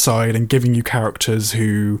looking inside and giving you characters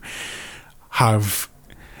who have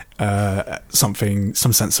some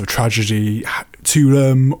sense of tragedy to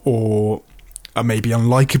them, or are maybe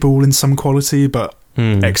unlikable in some quality, but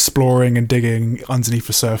exploring and digging underneath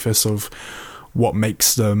the surface of what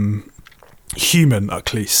makes them human,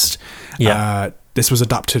 at least. This was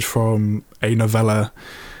adapted from a novella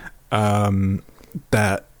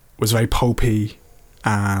that was very pulpy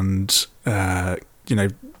and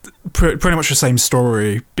pretty much the same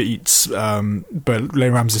story beats, but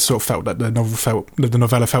Léon Ramsey sort of felt that the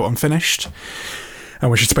novella felt unfinished. And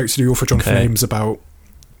when she spoke to the author Jonathan Ames about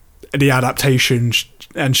the adaptation,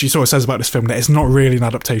 and she sort of says about this film that it's not really an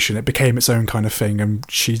adaptation, it became its own kind of thing. And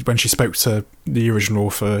when she spoke to the original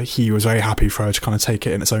author, he was very happy for her to kind of take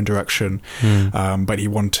it in its own direction, but he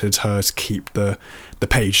wanted her to keep the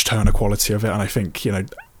page turner quality of it. And I think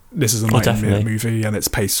this is a 90-minute movie, and it's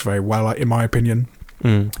paced very well, in my opinion.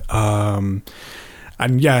 And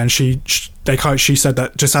she said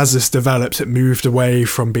that just as this developed, it moved away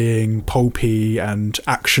from being pulpy and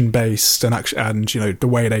action based and the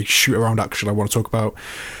way they shoot around action I want to talk about,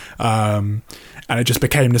 and it just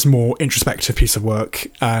became this more introspective piece of work.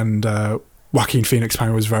 And Joaquin Phoenix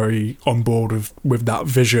was very on board with that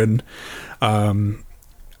vision. And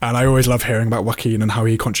I always love hearing about Joaquin and how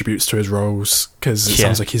he contributes to his roles, because it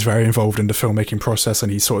sounds like he's very involved in the filmmaking process.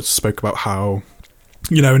 And he sort of spoke about how,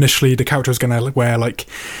 initially the character was going to wear like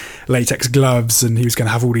latex gloves and he was going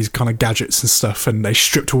to have all these kind of gadgets and stuff, and they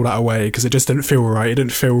stripped all that away because it just didn't feel right. It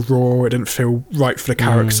didn't feel raw. It didn't feel right for the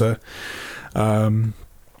character. And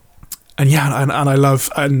I love,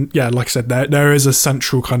 and like I said, there is a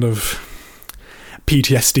central kind of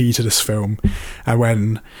PTSD to this film. And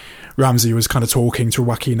when Ramsey was kind of talking to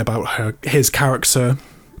Joaquin about his character,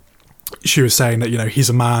 she was saying that he's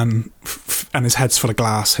a man and his head's full of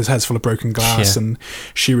glass, his head's full of broken glass, and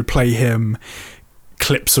she would play him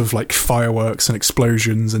clips of like fireworks and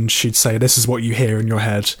explosions, and she'd say, this is what you hear in your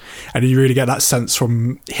head. And you really get that sense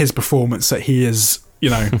from his performance that he is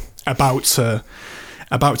about to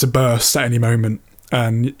burst at any moment,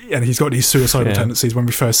 and he's got these suicidal tendencies. When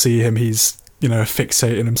we first see him, he's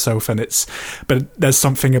fixating himself, but there's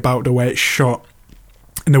something about the way it's shot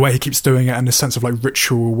and the way he keeps doing it, and the sense of like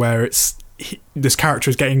ritual where this character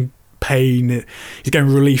is getting pain, he's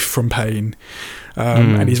getting relief from pain,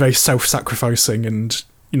 and he's very self-sacrificing, and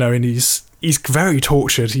and he's very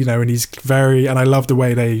tortured, and he's very, and I love the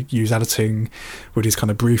way they use editing with these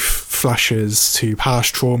kind of brief flashes to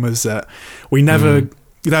past traumas that we never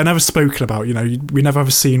they're never spoken about. We never have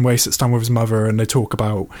a scene where he sits down with his mother and they talk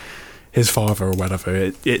about his father or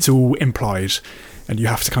whatever. It's all implied, and you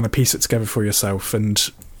have to kind of piece it together for yourself. And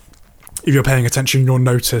if you're paying attention, you'll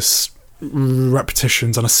notice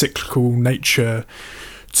repetitions and a cyclical nature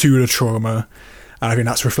to the trauma. And I think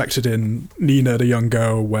that's reflected in Nina, the young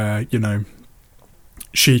girl, where,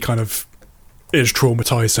 she kind of is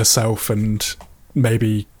traumatized herself and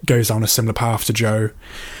maybe goes down a similar path to Joe.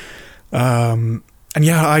 And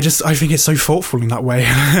I think it's so thoughtful in that way.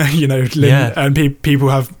 Lynn, and people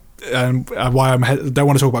have, why don't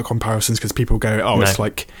want to talk about comparisons, because people go, it's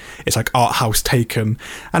like art house Taken,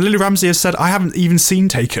 and Lily Ramsey has said, I haven't even seen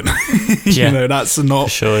Taken. That's not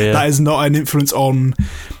that is not an influence on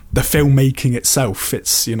the filmmaking itself.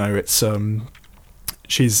 It's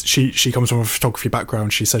she comes from a photography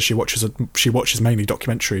background. She says she watches mainly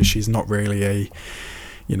documentaries. She's not really a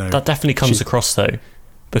that definitely comes across though,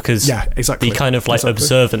 because exactly the kind of like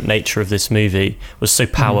observant nature of this movie was so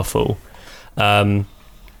powerful. I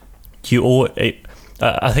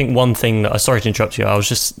think one thing that, sorry to interrupt you, I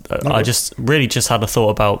just really had a thought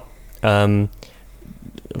about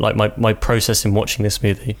like my process in watching this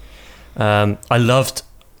movie. I loved,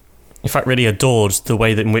 in fact really adored, the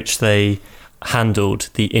way in which they handled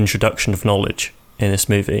the introduction of knowledge in this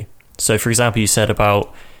movie. So for example, you said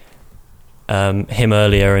about him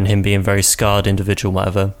earlier and him being a very scarred individual,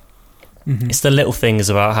 whatever. It's the little things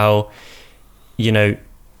about how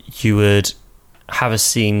you would have a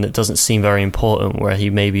scene that doesn't seem very important, where he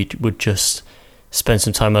maybe would just spend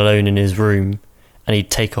some time alone in his room, and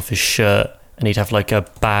he'd take off his shirt and he'd have like a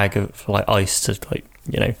bag of like ice to to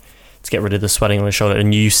get rid of the swelling on his shoulder,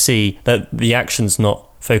 and you see that the action's not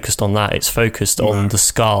focused on that, it's focused on the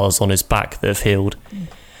scars on his back that have healed.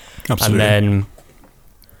 Absolutely. And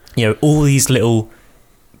then all these little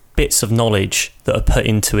bits of knowledge that are put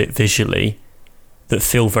into it visually that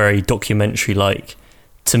feel very documentary-like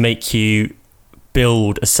to make you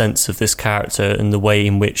build a sense of this character and the way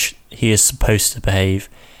in which he is supposed to behave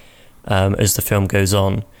as the film goes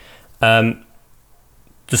on.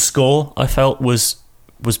 The score, I felt, was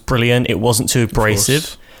brilliant. It wasn't too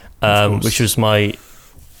abrasive, which was my...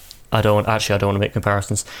 I don't want to make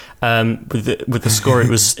comparisons. With the score, it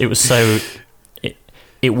was so...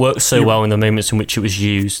 It worked so well in the moments in which it was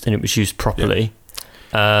used, and it was used properly.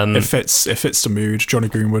 It fits the mood. Johnny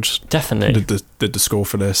Greenwood definitely did the score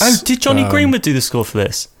for this. Oh, did Johnny Greenwood do the score for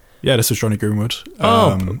this? Yeah, this was Johnny Greenwood.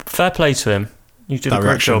 Fair play to him. You did a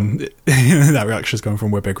great job. That reaction is coming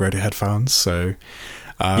from we're big Radiohead fans. So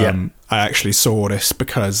I actually saw this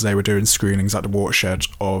because they were doing screenings at the Watershed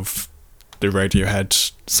of the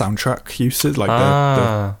Radiohead soundtrack uses, like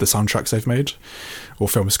the soundtracks they've made or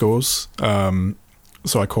film scores.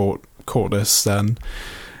 So I caught this then.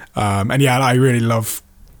 And yeah, I really love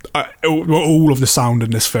all of the sound in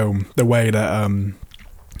this film. The way that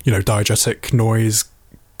diegetic noise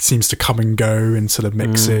seems to come and go into the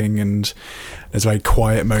mixing, and there's very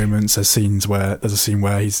quiet moments. There's a scene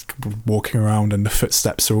where he's walking around and the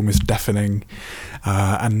footsteps are almost deafening,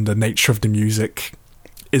 and the nature of the music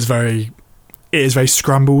is very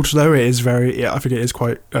scrambled. Though it is very, I think it is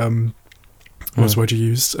quite. What's the word you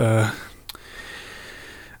used?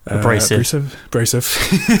 Abrasive.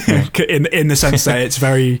 Yeah. in the sense that it's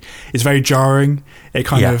very jarring. It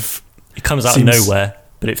it comes out of nowhere,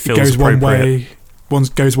 but it feels goes appropriate. one way. One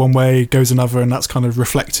goes one way, goes another, and that's kind of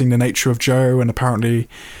reflecting the nature of Joe. And apparently,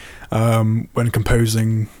 when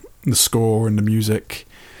composing the score and the music,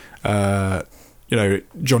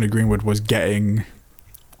 Johnny Greenwood was kind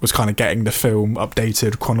of getting the film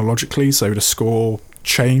updated chronologically, so the score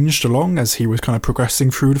changed along as he was kind of progressing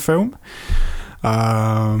through the film.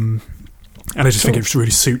 And I just think it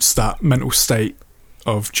really suits that mental state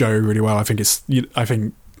of Joe really well.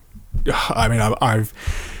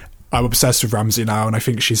 I'm obsessed with Ramsey now, and I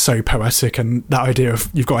think she's so poetic, and that idea of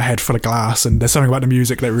you've got a head full of glass, and there's something about the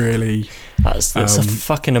music that really that's a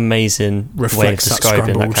fucking amazing way of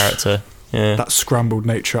describing that character. Yeah, that scrambled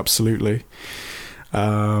nature, absolutely.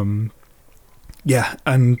 And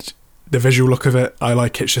the visual look of it, I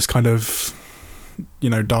like. It's just kind of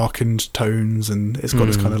darkened tones, and it's got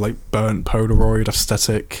this kind of like burnt Polaroid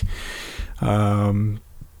aesthetic.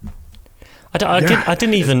 I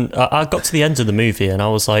didn't even. I got to the end of the movie and I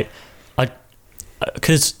was like,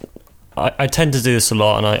 because I tend to do this a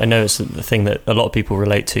lot, and I know it's the thing that a lot of people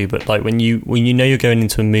relate to. But like when you know you're going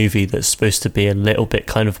into a movie that's supposed to be a little bit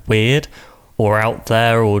kind of weird or out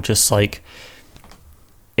there, or just like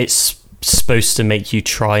it's supposed to make you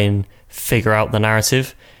try and figure out the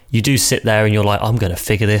narrative. You do sit there and you're like, I'm going to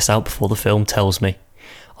figure this out before the film tells me.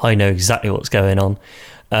 I know exactly what's going on.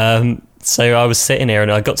 So I was sitting here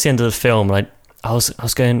and I got to the end of the film, and I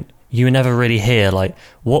was going, you were never really here. Like,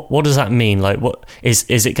 what does that mean? Like, what is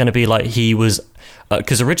it going to be like he was?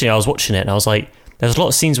 Because originally I was watching it and I was like, there's a lot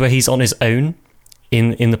of scenes where he's on his own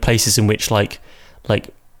in the places in which like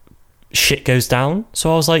shit goes down.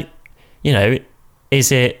 So I was like,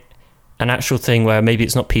 is it an actual thing where maybe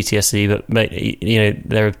it's not PTSD, but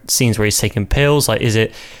there are scenes where he's taking pills? Like, is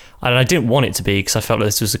it? And I didn't want it to be, because I felt like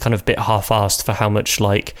this was a kind of bit half-assed for how much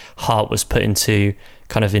like heart was put into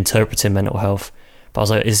kind of interpreting mental health. But I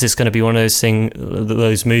was like, is this going to be one of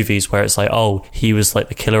those movies where it's like, oh, he was like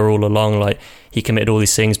the killer all along, like he committed all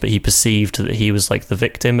these things, but he perceived that he was like the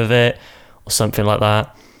victim of it, or something like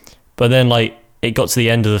that. But then like it got to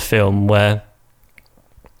the end of the film where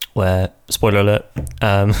spoiler alert,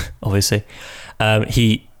 obviously,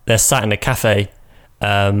 they're sat in a cafe,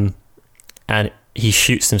 and he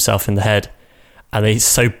shoots himself in the head, and they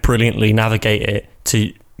so brilliantly navigate it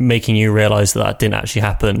to making you realise that didn't actually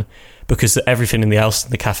happen, because everything else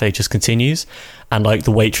in the cafe just continues, and like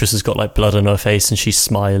the waitress has got like blood on her face and she's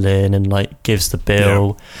smiling and like gives the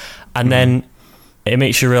bill, and then it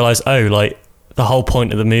makes you realise, oh, like the whole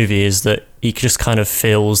point of the movie is that he just kind of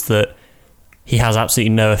feels that he has absolutely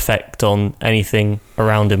no effect on anything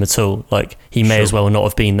around him at all. Like he may as well not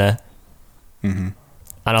have been there. Mm-hmm.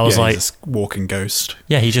 And I was like, he's this walking ghost.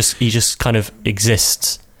 Yeah, he just kind of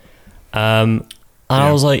exists. And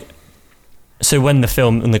I was like, so when the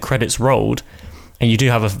film and the credits rolled, and you do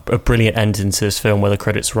have a brilliant ending to this film where the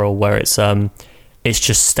credits roll, where it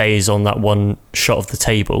just stays on that one shot of the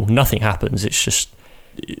table. Nothing happens. It's just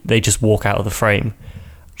they just walk out of the frame,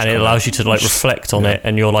 and it allows you to like reflect on it,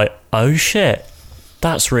 and you're like, oh shit,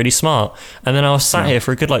 that's really smart. And then I was sat here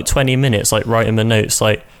for a good like 20 minutes, like writing my notes,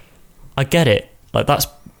 like I get it. Like that's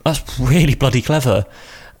really bloody clever.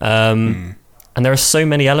 And And there are so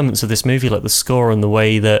many elements of this movie, like the score and the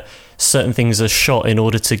way that certain things are shot in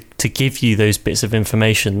order to give you those bits of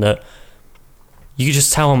information, that you can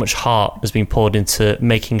just tell how much heart has been poured into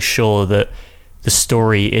making sure that the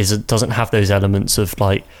story doesn't have those elements of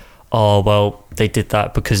like, oh, well, they did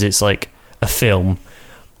that because it's like a film,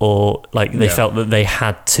 or like they felt that they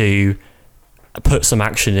had to put some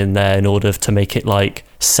action in there in order to make it like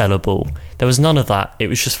sellable. There was none of that. It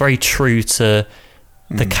was just very true to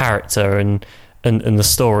the character and the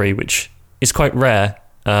story, which is quite rare.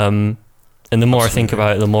 And the more I think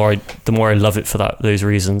about it, the more I love it for those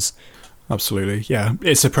reasons. Absolutely, yeah.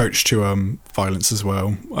 Its approach to violence as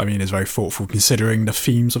well, I mean, is very thoughtful considering the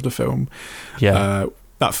themes of the film. Yeah.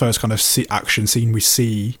 That first kind of action scene we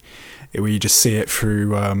just see it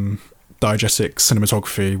through diegetic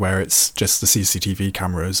cinematography, where it's just the CCTV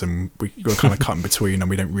cameras, and we're kind of cut in between, and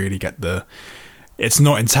we don't really get it's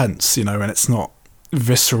not intense, and it's not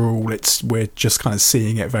visceral. We're just kind of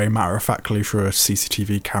seeing it very matter-of-factly through a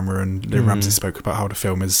CCTV camera, and Lynn Ramsey spoke about how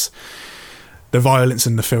the violence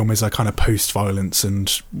in the film is a kind of post-violence,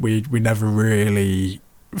 and we never really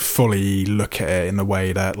fully look at it in the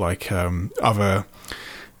way that like other,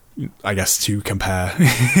 I guess, to compare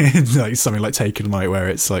like something like Taken Light, where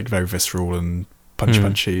it's like very visceral and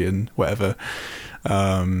punchy and whatever.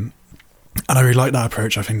 And I really like that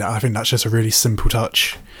approach. I think that's just a really simple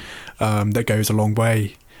touch that goes a long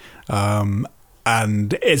way, and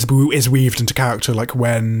it's weaved into character. Like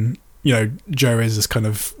when Joe is this kind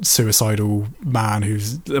of suicidal man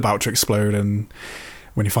who's about to explode, and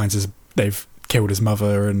when he finds they've killed his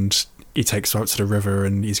mother, and he takes her out to the river,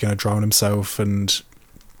 and he's going to drown himself. And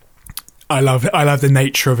I love the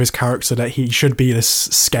nature of his character, that he should be this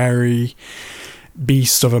scary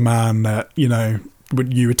beast of a man that you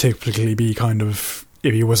would typically be kind of,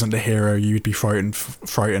 if he wasn't the hero, you'd be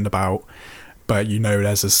frightened about. But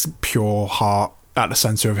there's this pure heart at the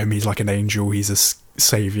center of him. He's like an angel. He's a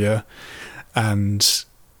savior, and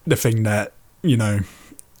the thing that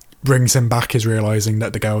brings him back is realizing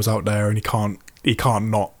that the girl's out there, and he can't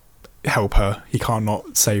not help her. He can't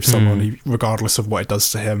not save someone, regardless of what it does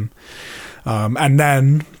to him. And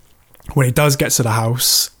then when he does get to the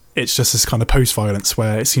house, it's just this kind of post-violence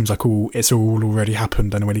where it seems like it's all already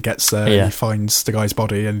happened. And when he gets there, he finds the guy's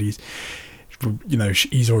body, and he's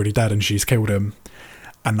already dead, and she's killed him.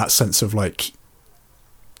 And that sense of like,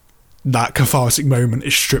 that cathartic moment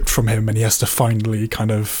is stripped from him, and he has to finally kind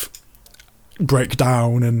of break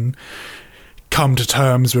down and come to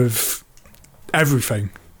terms with everything.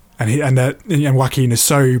 And Joaquin is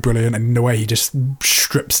so brilliant, and the way he just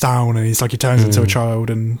strips down, and he turns into a child,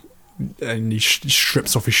 and he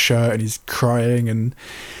strips off his shirt, and he's crying, and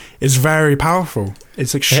it's very powerful.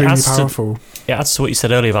 It's extremely powerful. It adds to what you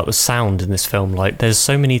said earlier about the sound in this film. Like, there's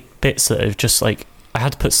so many bits that have just like, I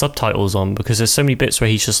had to put subtitles on because there's so many bits where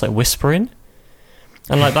he's just like whispering,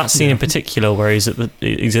 and like that scene in particular where he's at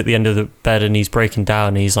the end of the bed and he's breaking down,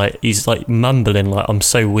 and he's like mumbling like, I'm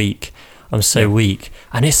so weak,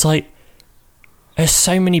 and it's like, there's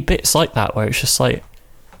so many bits like that where it's just like,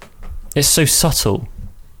 it's so subtle,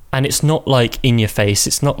 and it's not like in your face.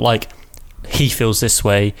 It's not like he feels this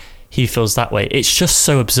way, he feels that way. It's just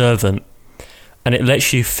so observant, and it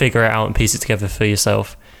lets you figure it out and piece it together for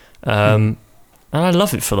yourself. And I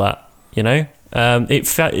love it for that,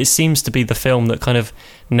 It seems to be the film that kind of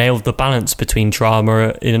nailed the balance between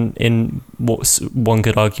drama in what one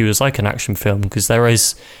could argue is like an action film, because there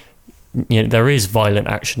is violent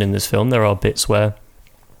action in this film. There are bits where,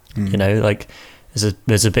 like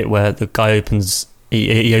there's a bit where the guy opens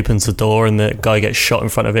the door, and the guy gets shot in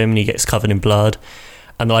front of him, and he gets covered in blood,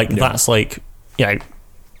 and that's like,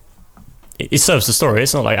 it serves the story.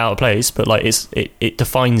 It's not like out of place, but like it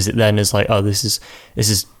defines it then as like, oh, this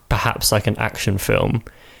is perhaps like an action film,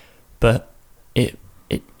 but it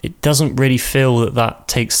doesn't really feel that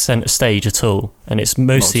takes center stage at all, and it's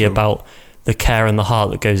mostly about the care and the heart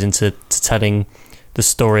that goes into telling the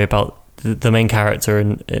story about the main character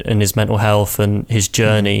and his mental health and his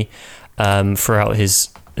journey throughout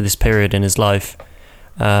this period in his life.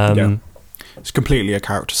 It's completely a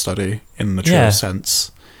character study in the truest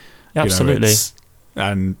sense. Absolutely.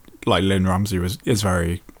 And like Lynn Ramsey is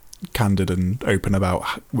very candid and open about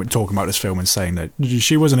talking about this film, and saying that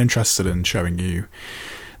she wasn't interested in showing you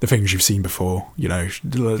the things you've seen before.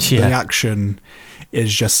 The action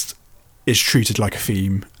is treated like a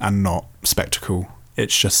theme and not spectacle.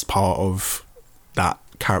 It's just part of that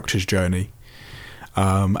character's journey,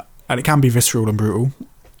 and it can be visceral and brutal,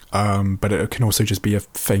 but it can also just be a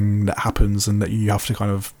thing that happens and that you have to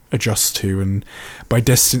kind of adjust to, and by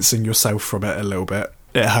distancing yourself from it a little bit,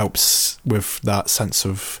 it helps with that sense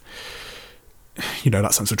of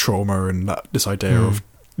that sense of trauma and this idea of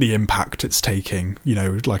the impact it's taking.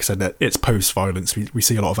 Like I said, that it's post-violence. We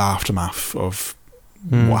see a lot of aftermath of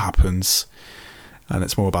what happens, and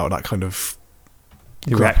it's more about that kind of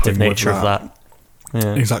the reactive nature of that.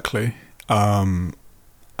 Yeah. Exactly. And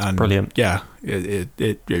brilliant. Yeah,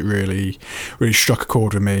 it really struck a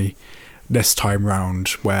chord with me this time round,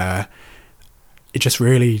 where it just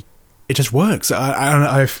works.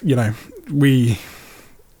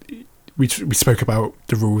 We spoke about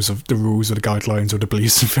the rules or the guidelines or the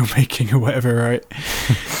beliefs of filmmaking or whatever, right?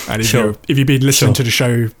 And if you've been listening to the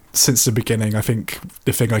show since the beginning, I think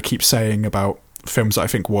the thing I keep saying about films that I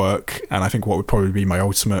think work, and I think what would probably be my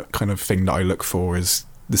ultimate kind of thing that I look for, is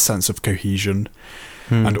the sense of cohesion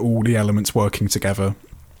and all the elements working together,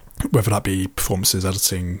 whether that be performances,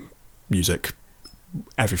 editing, music,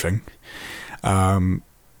 everything. And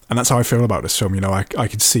that's how I feel about this film. I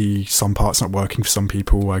could see some parts not working for some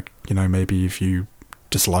people. Maybe if you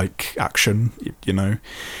dislike action, if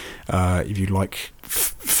you like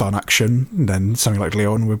fun action, then something like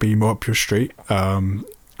Léon would be more up your street.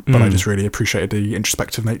 But I just really appreciated the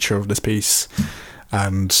introspective nature of this piece.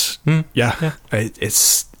 And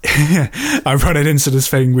it's I'm running into this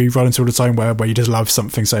thing we run into all the time where you just love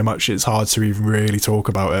something so much it's hard to even really talk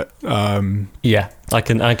about it.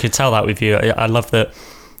 I could tell that with you. I love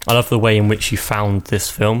the way in which you found this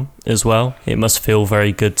film as well. It must feel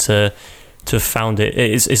very good to have found it.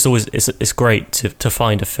 It's great to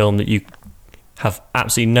find a film that you have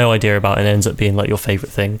absolutely no idea about and ends up being like your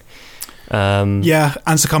favourite thing. And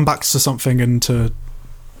to come back to something and to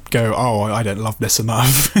go, oh, I didn't love this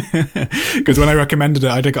enough. Because when I recommended it,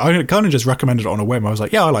 I kind of just recommended it on a whim. I was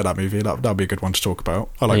like, yeah, I like that movie. That'd be a good one to talk about.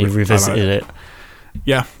 You revisited it.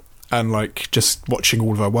 Yeah, and like just watching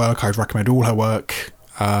all of her work, I'd recommend all her work.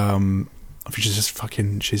 She's just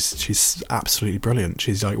she's absolutely brilliant.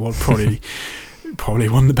 She's like probably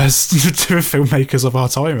one of the best filmmakers of our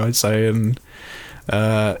time, I'd say. And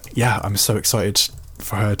I'm so excited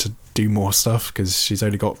for her to do more stuff, because she's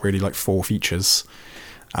only got really like 4 features,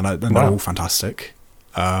 and they're all fantastic.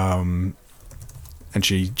 And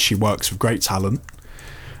she works with great talent,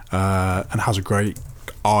 and has a great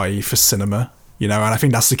eye for cinema. And I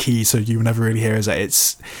think that's the key. So you never really hear is that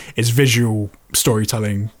it's visual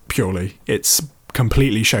storytelling purely. It's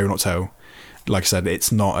completely show not tell. Like I said,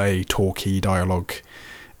 it's not a talky dialogue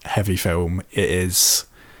heavy film. It is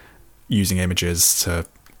using images to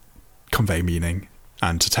convey meaning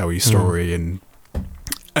and to tell you story, and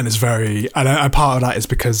it's very, and part of that is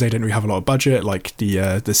because they didn't really have a lot of budget. Like the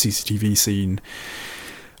CCTV scene,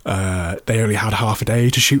 they only had half a day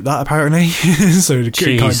to shoot that apparently. So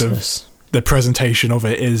kind of the presentation of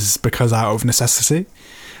it is because out of necessity.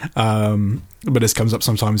 But this comes up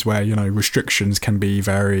sometimes where restrictions can be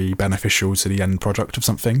very beneficial to the end product of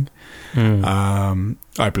something.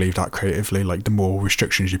 I believe that creatively, like the more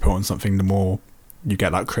restrictions you put on something, the more you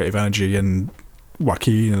get that creative energy. And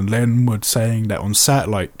Joaquin and Lynn were saying that on set,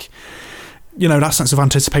 like that sense of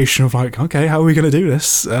anticipation of like, okay, how are we going to do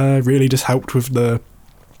this, really just helped with the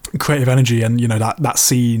creative energy. And that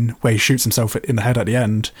scene where he shoots himself in the head at the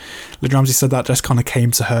end, Lynn Ramsey said that just kind of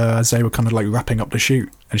came to her as they were kind of like wrapping up the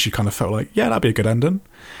shoot, and she kind of felt like, yeah, that'd be a good ending.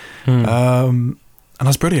 And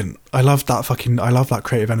that's brilliant. I love that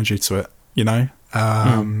creative energy to it,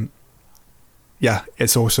 yeah,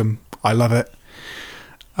 it's awesome. I love it.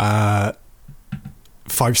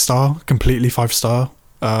 5-star, completely 5-star.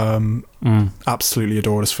 Absolutely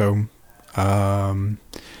adore this film. And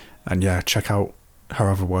yeah, check out her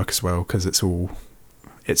other work as well, because it's all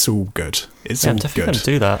good. It's all definitely good. Going to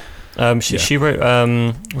do that. She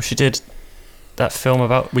wrote. She did that film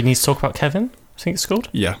about. We Need to Talk About Kevin, I think it's called.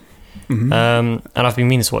 Yeah. And I've been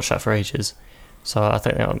meaning to watch that for ages, so I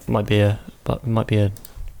think that might be a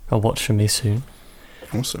watch for me soon.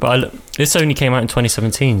 Awesome. But this only came out in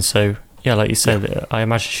 2017, so yeah, like you said, I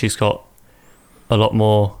imagine she's got a lot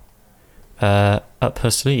more up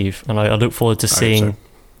her sleeve, and I look forward to seeing.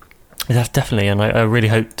 Yeah, definitely, and I really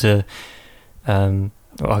hope to.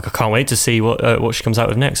 I can't wait to see what she comes out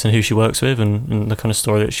with next, and who she works with, and the kind of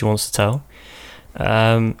story that she wants to tell.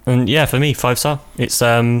 And yeah, for me, 5-star.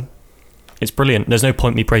 It's brilliant. There's no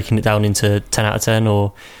point me breaking it down into 10 out of 10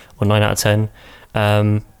 or 9 out of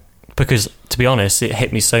 10, because to be honest, it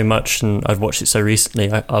hit me so much, and I've watched it so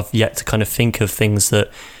recently. I've yet to kind of think of things that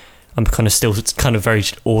I'm kind of still kind of very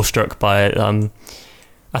awestruck by it.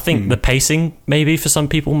 I think the pacing maybe for some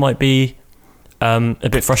people might be a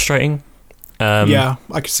bit frustrating. Yeah,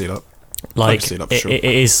 I could see that. Like, I could see that for sure. It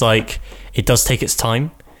is like, it does take its time.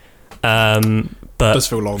 But it does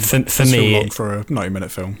feel long. For me, feel long for a 90-minute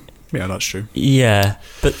film. Yeah, that's true. Yeah,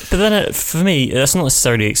 but then for me, that's not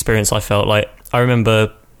necessarily the experience I felt. Like, I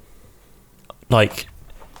remember like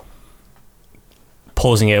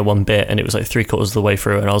pausing it at one bit, and it was like 3/4 of the way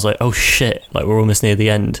through, and I was like, oh shit, like we're almost near the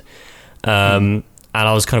end. And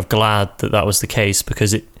I was kind of glad that was the case,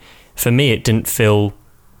 because for me it didn't feel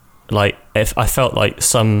like, if I felt like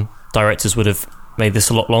some directors would have made this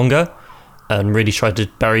a lot longer and really tried to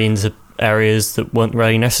bury into areas that weren't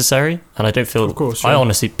really necessary. And I don't feel, of course, yeah. I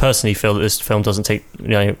honestly personally feel that this film doesn't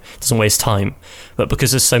waste time, but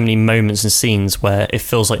because there's so many moments and scenes where it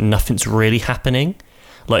feels like nothing's really happening.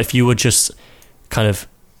 Like if you were just kind of,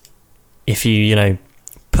 if you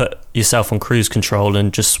put yourself on cruise control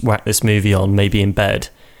and just whack this movie on, maybe in bed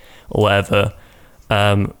or whatever,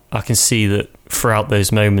 I can see that throughout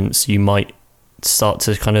those moments you might start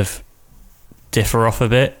to kind of differ off a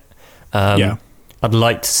bit. I'd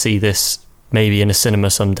like to see this maybe in a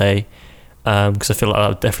cinema someday, because I feel like that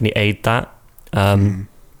would definitely aid that.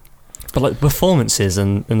 But like performances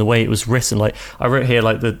and the way it was written, like I wrote here,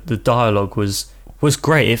 like the dialogue was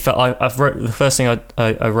great. It felt, the first thing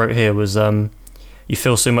I wrote here was you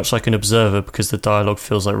feel so much like an observer because the dialogue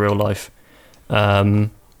feels like real life.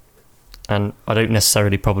 And I don't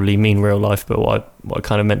necessarily probably mean real life, but what I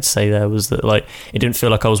kind of meant to say there was that like it didn't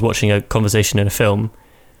feel like I was watching a conversation in a film.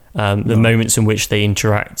 The moments in which they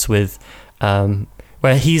interact with, where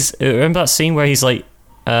remember that scene where he's like,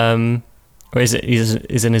 where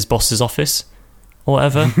he's in his boss's office or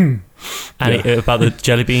whatever, and about the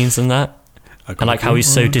jelly beans and that, and like how he's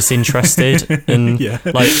so disinterested, and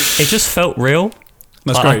like it just felt real.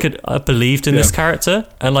 That's great. I believed in this character,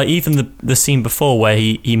 and like even the scene before where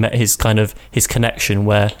he met his connection,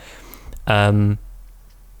 where one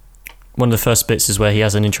of the first bits is where he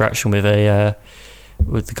has an interaction with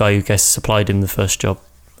with the guy who supplied him the first job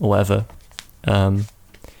or whatever, and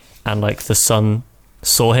like the son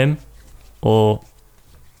saw him or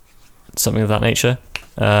something of that nature,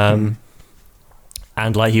 and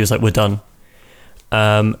like he was like, we're done.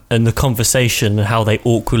 And the conversation and how they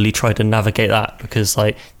awkwardly tried to navigate that, because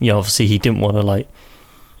like, obviously he didn't want to, like,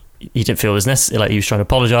 he didn't feel it was necessary, like he was trying to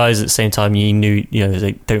apologise, at the same time he knew,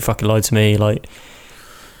 like, don't fucking lie to me, like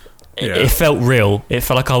it felt real. It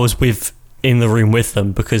felt like I was in the room with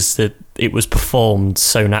them, because it was performed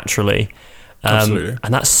so naturally. Absolutely.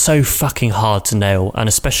 And that's so fucking hard to nail, and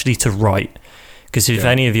especially to write, because if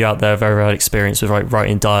any of you out there are very well experienced with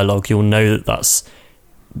writing dialogue, you'll know that's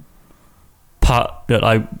part that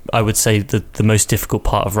I would say that the most difficult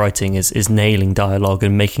part of writing is nailing dialogue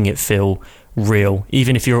and making it feel real.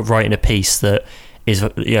 Even if you're writing a piece that is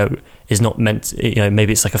is not meant,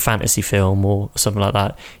 maybe it's like a fantasy film or something like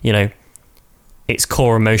that, its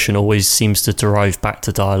core emotion always seems to derive back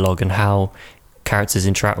to dialogue and how characters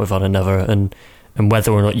interact with one another, and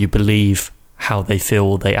whether or not you believe how they feel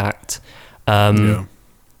or they act. And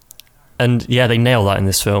they nail that in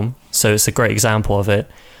this film, so it's a great example of it.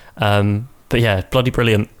 But yeah, bloody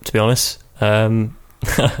brilliant, to be honest. I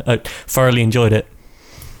thoroughly enjoyed it.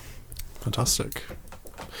 Fantastic.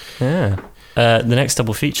 Yeah. The next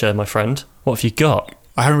double feature, my friend, what have you got?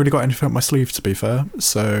 I haven't really got anything up my sleeve, to be fair.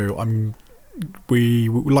 So we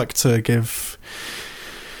like to take a,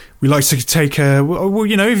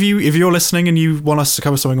 if you're listening and you want us to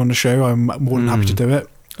cover something on the show, I'm more than happy to do it.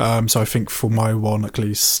 So I think for my one, at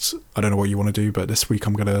least, I don't know what you want to do, but this week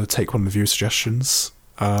I'm going to take one of the viewer suggestions.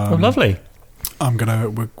 Lovely. We're gonna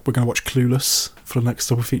watch Clueless for the next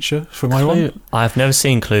double feature for my one. I've never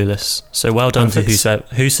seen Clueless, so well done to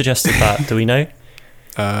who suggested that. Do we know?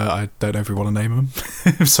 I don't know if we want to name them.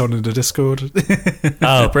 Someone in the Discord.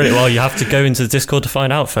 Oh, brilliant! Well, you have to go into the Discord to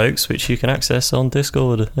find out, folks, which you can access on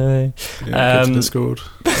Discord. Hey. Go to Discord.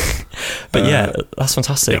 But yeah, that's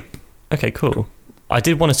fantastic. Yeah. Okay, cool. I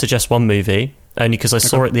did want to suggest one movie, only because I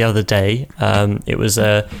saw it the other day. It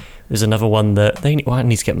was another one that I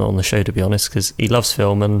need to get him on the show, to be honest, because he loves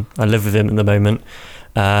film and I live with him at the moment.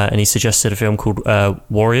 And he suggested a film called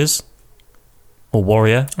Warriors or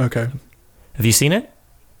Warrior. Okay. Have you seen it?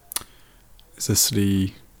 Is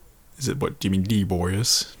it what do you mean, The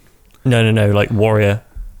Warriors? No, like Warrior.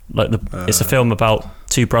 Like it's a film about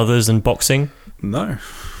two brothers and boxing. No.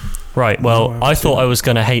 Right. Well, I thought I was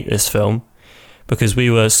going to hate this film, because we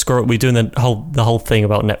were doing the whole thing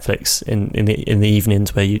about Netflix in the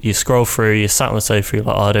evenings, where you scroll through, you're sat on the sofa, you're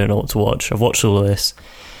like, I don't know what to watch. I've watched all of this,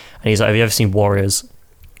 and he's like, have you ever seen Warriors?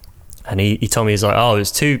 And he told me, he's like,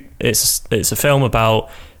 it's a film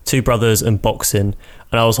about two brothers and boxing,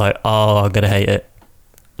 and I was like, I'm gonna hate it.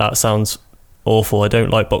 That sounds awful. I don't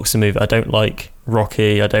like boxing movies. I don't like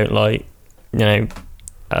Rocky. I don't like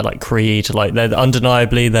I like Creed. Like they're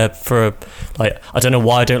undeniably for like, I don't know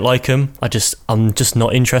why I don't like them. I'm just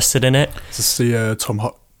not interested in it. This is the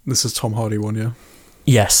Tom Hardy one, yeah.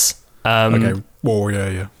 Yes. Okay,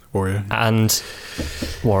 Warrior. And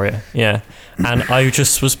Warrior, yeah. And I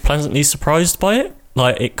just was pleasantly surprised by it.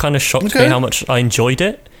 Like, it kind of shocked me how much I enjoyed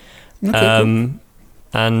it. Okay,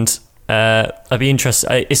 And I'd be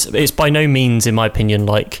interested. It's by no means, in my opinion,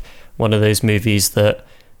 like one of those movies that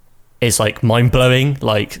is like mind blowing.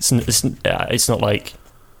 Like it's not like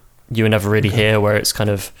You Were Never Really Here, where it's kind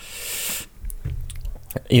of,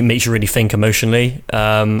 it makes you really think emotionally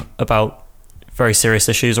about very serious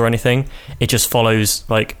issues or anything. It just follows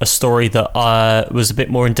like a story that was a bit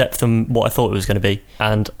more in depth than what I thought it was going to be,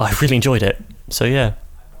 and I really enjoyed it. So yeah.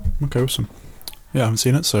 Okay, awesome. Yeah, I haven't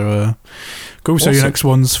seen it, so cool. Awesome. So your next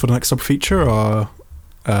ones for the next sub feature are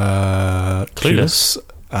Clueless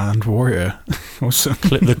and Warrior. Awesome.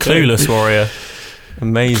 The Clueless Warrior.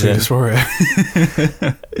 Amazing. Clueless Warrior.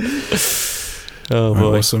 Oh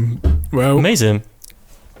boy. Awesome. Well, amazing.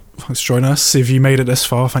 Thanks for joining us. If you made it this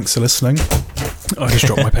far, thanks for listening. I just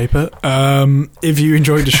dropped my paper. If you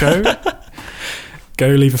enjoyed the show, go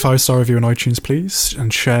leave a 5-star review on iTunes, please,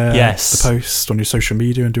 and share the post on your social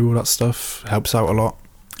media and do all that stuff. It helps out a lot.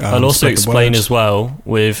 I'll also explain as well,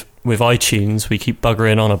 with iTunes, we keep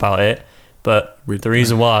buggering on about it, but the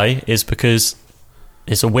reason why is because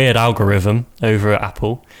it's a weird algorithm over at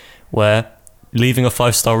Apple where leaving a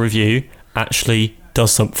 5-star review actually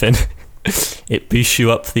does something. It boosts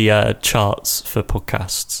you up the charts for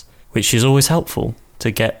podcasts, which is always helpful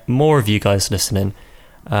to get more of you guys listening.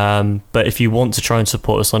 But if you want to try and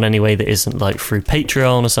support us on any way that isn't like through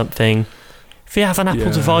Patreon or something, if you have an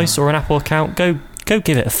Apple device or an Apple account, go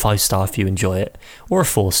give it a 5-star if you enjoy it, or a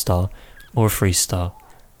 4-star, or a 3-star.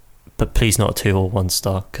 But please not a 2 or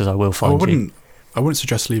 1-star, because I will find you. I wouldn't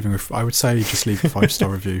suggest leaving. I would say just leave a 5-star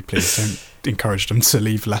review, please. Don't encourage them to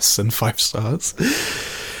leave less than 5 stars.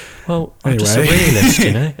 Well, I'm just a realist,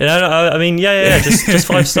 you know. I mean, just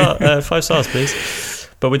 5 stars, please.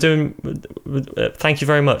 But we're doing. Thank you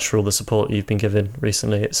very much for all the support you've been given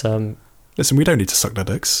recently. It's Listen, we don't need to suck their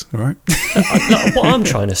dicks, all right? What I'm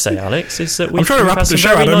trying to say, Alex, is that I'm trying to wrap up the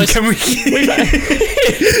show, Adam.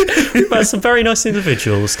 We've had some very nice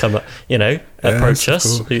individuals come up, approach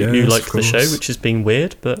us who like the show, which has been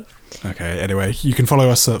weird, but. Okay, anyway, you can follow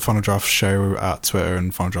us at Final Draft Show at Twitter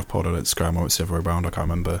and Final Draft Pod on Instagram, or it's the other way around, I can't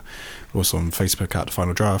remember. Also on Facebook at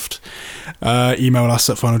Final Draft. Email us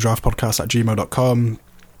at finaldraftpodcast@gmail.com.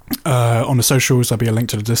 On the socials, there'll be a link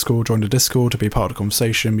to the Discord. Join the Discord to be part of the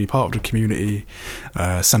conversation, be part of the community.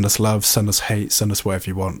 Send us love, send us hate, send us whatever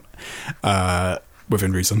you want,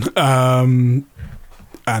 within reason.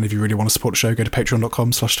 And if you really want to support the show, go to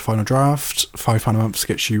patreon.com/thefinaldraft. £5 a month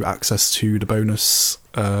gets you access to the bonus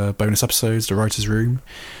episodes, the Writer's Room.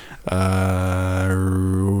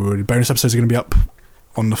 Bonus episodes are going to be up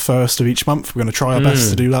on the 1st of each month. We're going to try our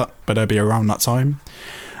best to do that, but they'll be around that time.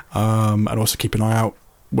 And also keep an eye out.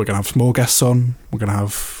 We're going to have more guests on. We're going to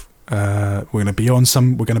have. We're going to be on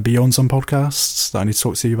some podcasts that I need to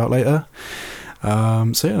talk to you about later.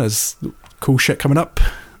 So yeah, there's cool shit coming up.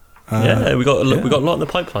 We got a lot in the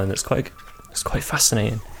pipeline. That's quite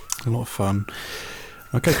fascinating. A lot of fun.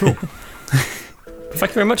 Okay, cool.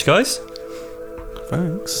 Thank you very much, guys.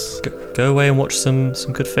 Thanks. Go away and watch some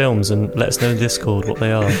good films and let us know in the Discord what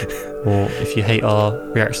they are, or if you hate our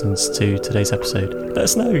reactions to today's episode, let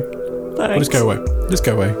us know. Thanks. Just go away. Just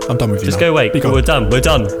go away. I'm done with you. Just now. go away. We're done. Be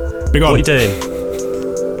gone. What are you doing?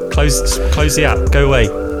 Close the app. Go away.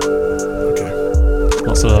 Okay.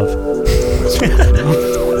 Lots of love.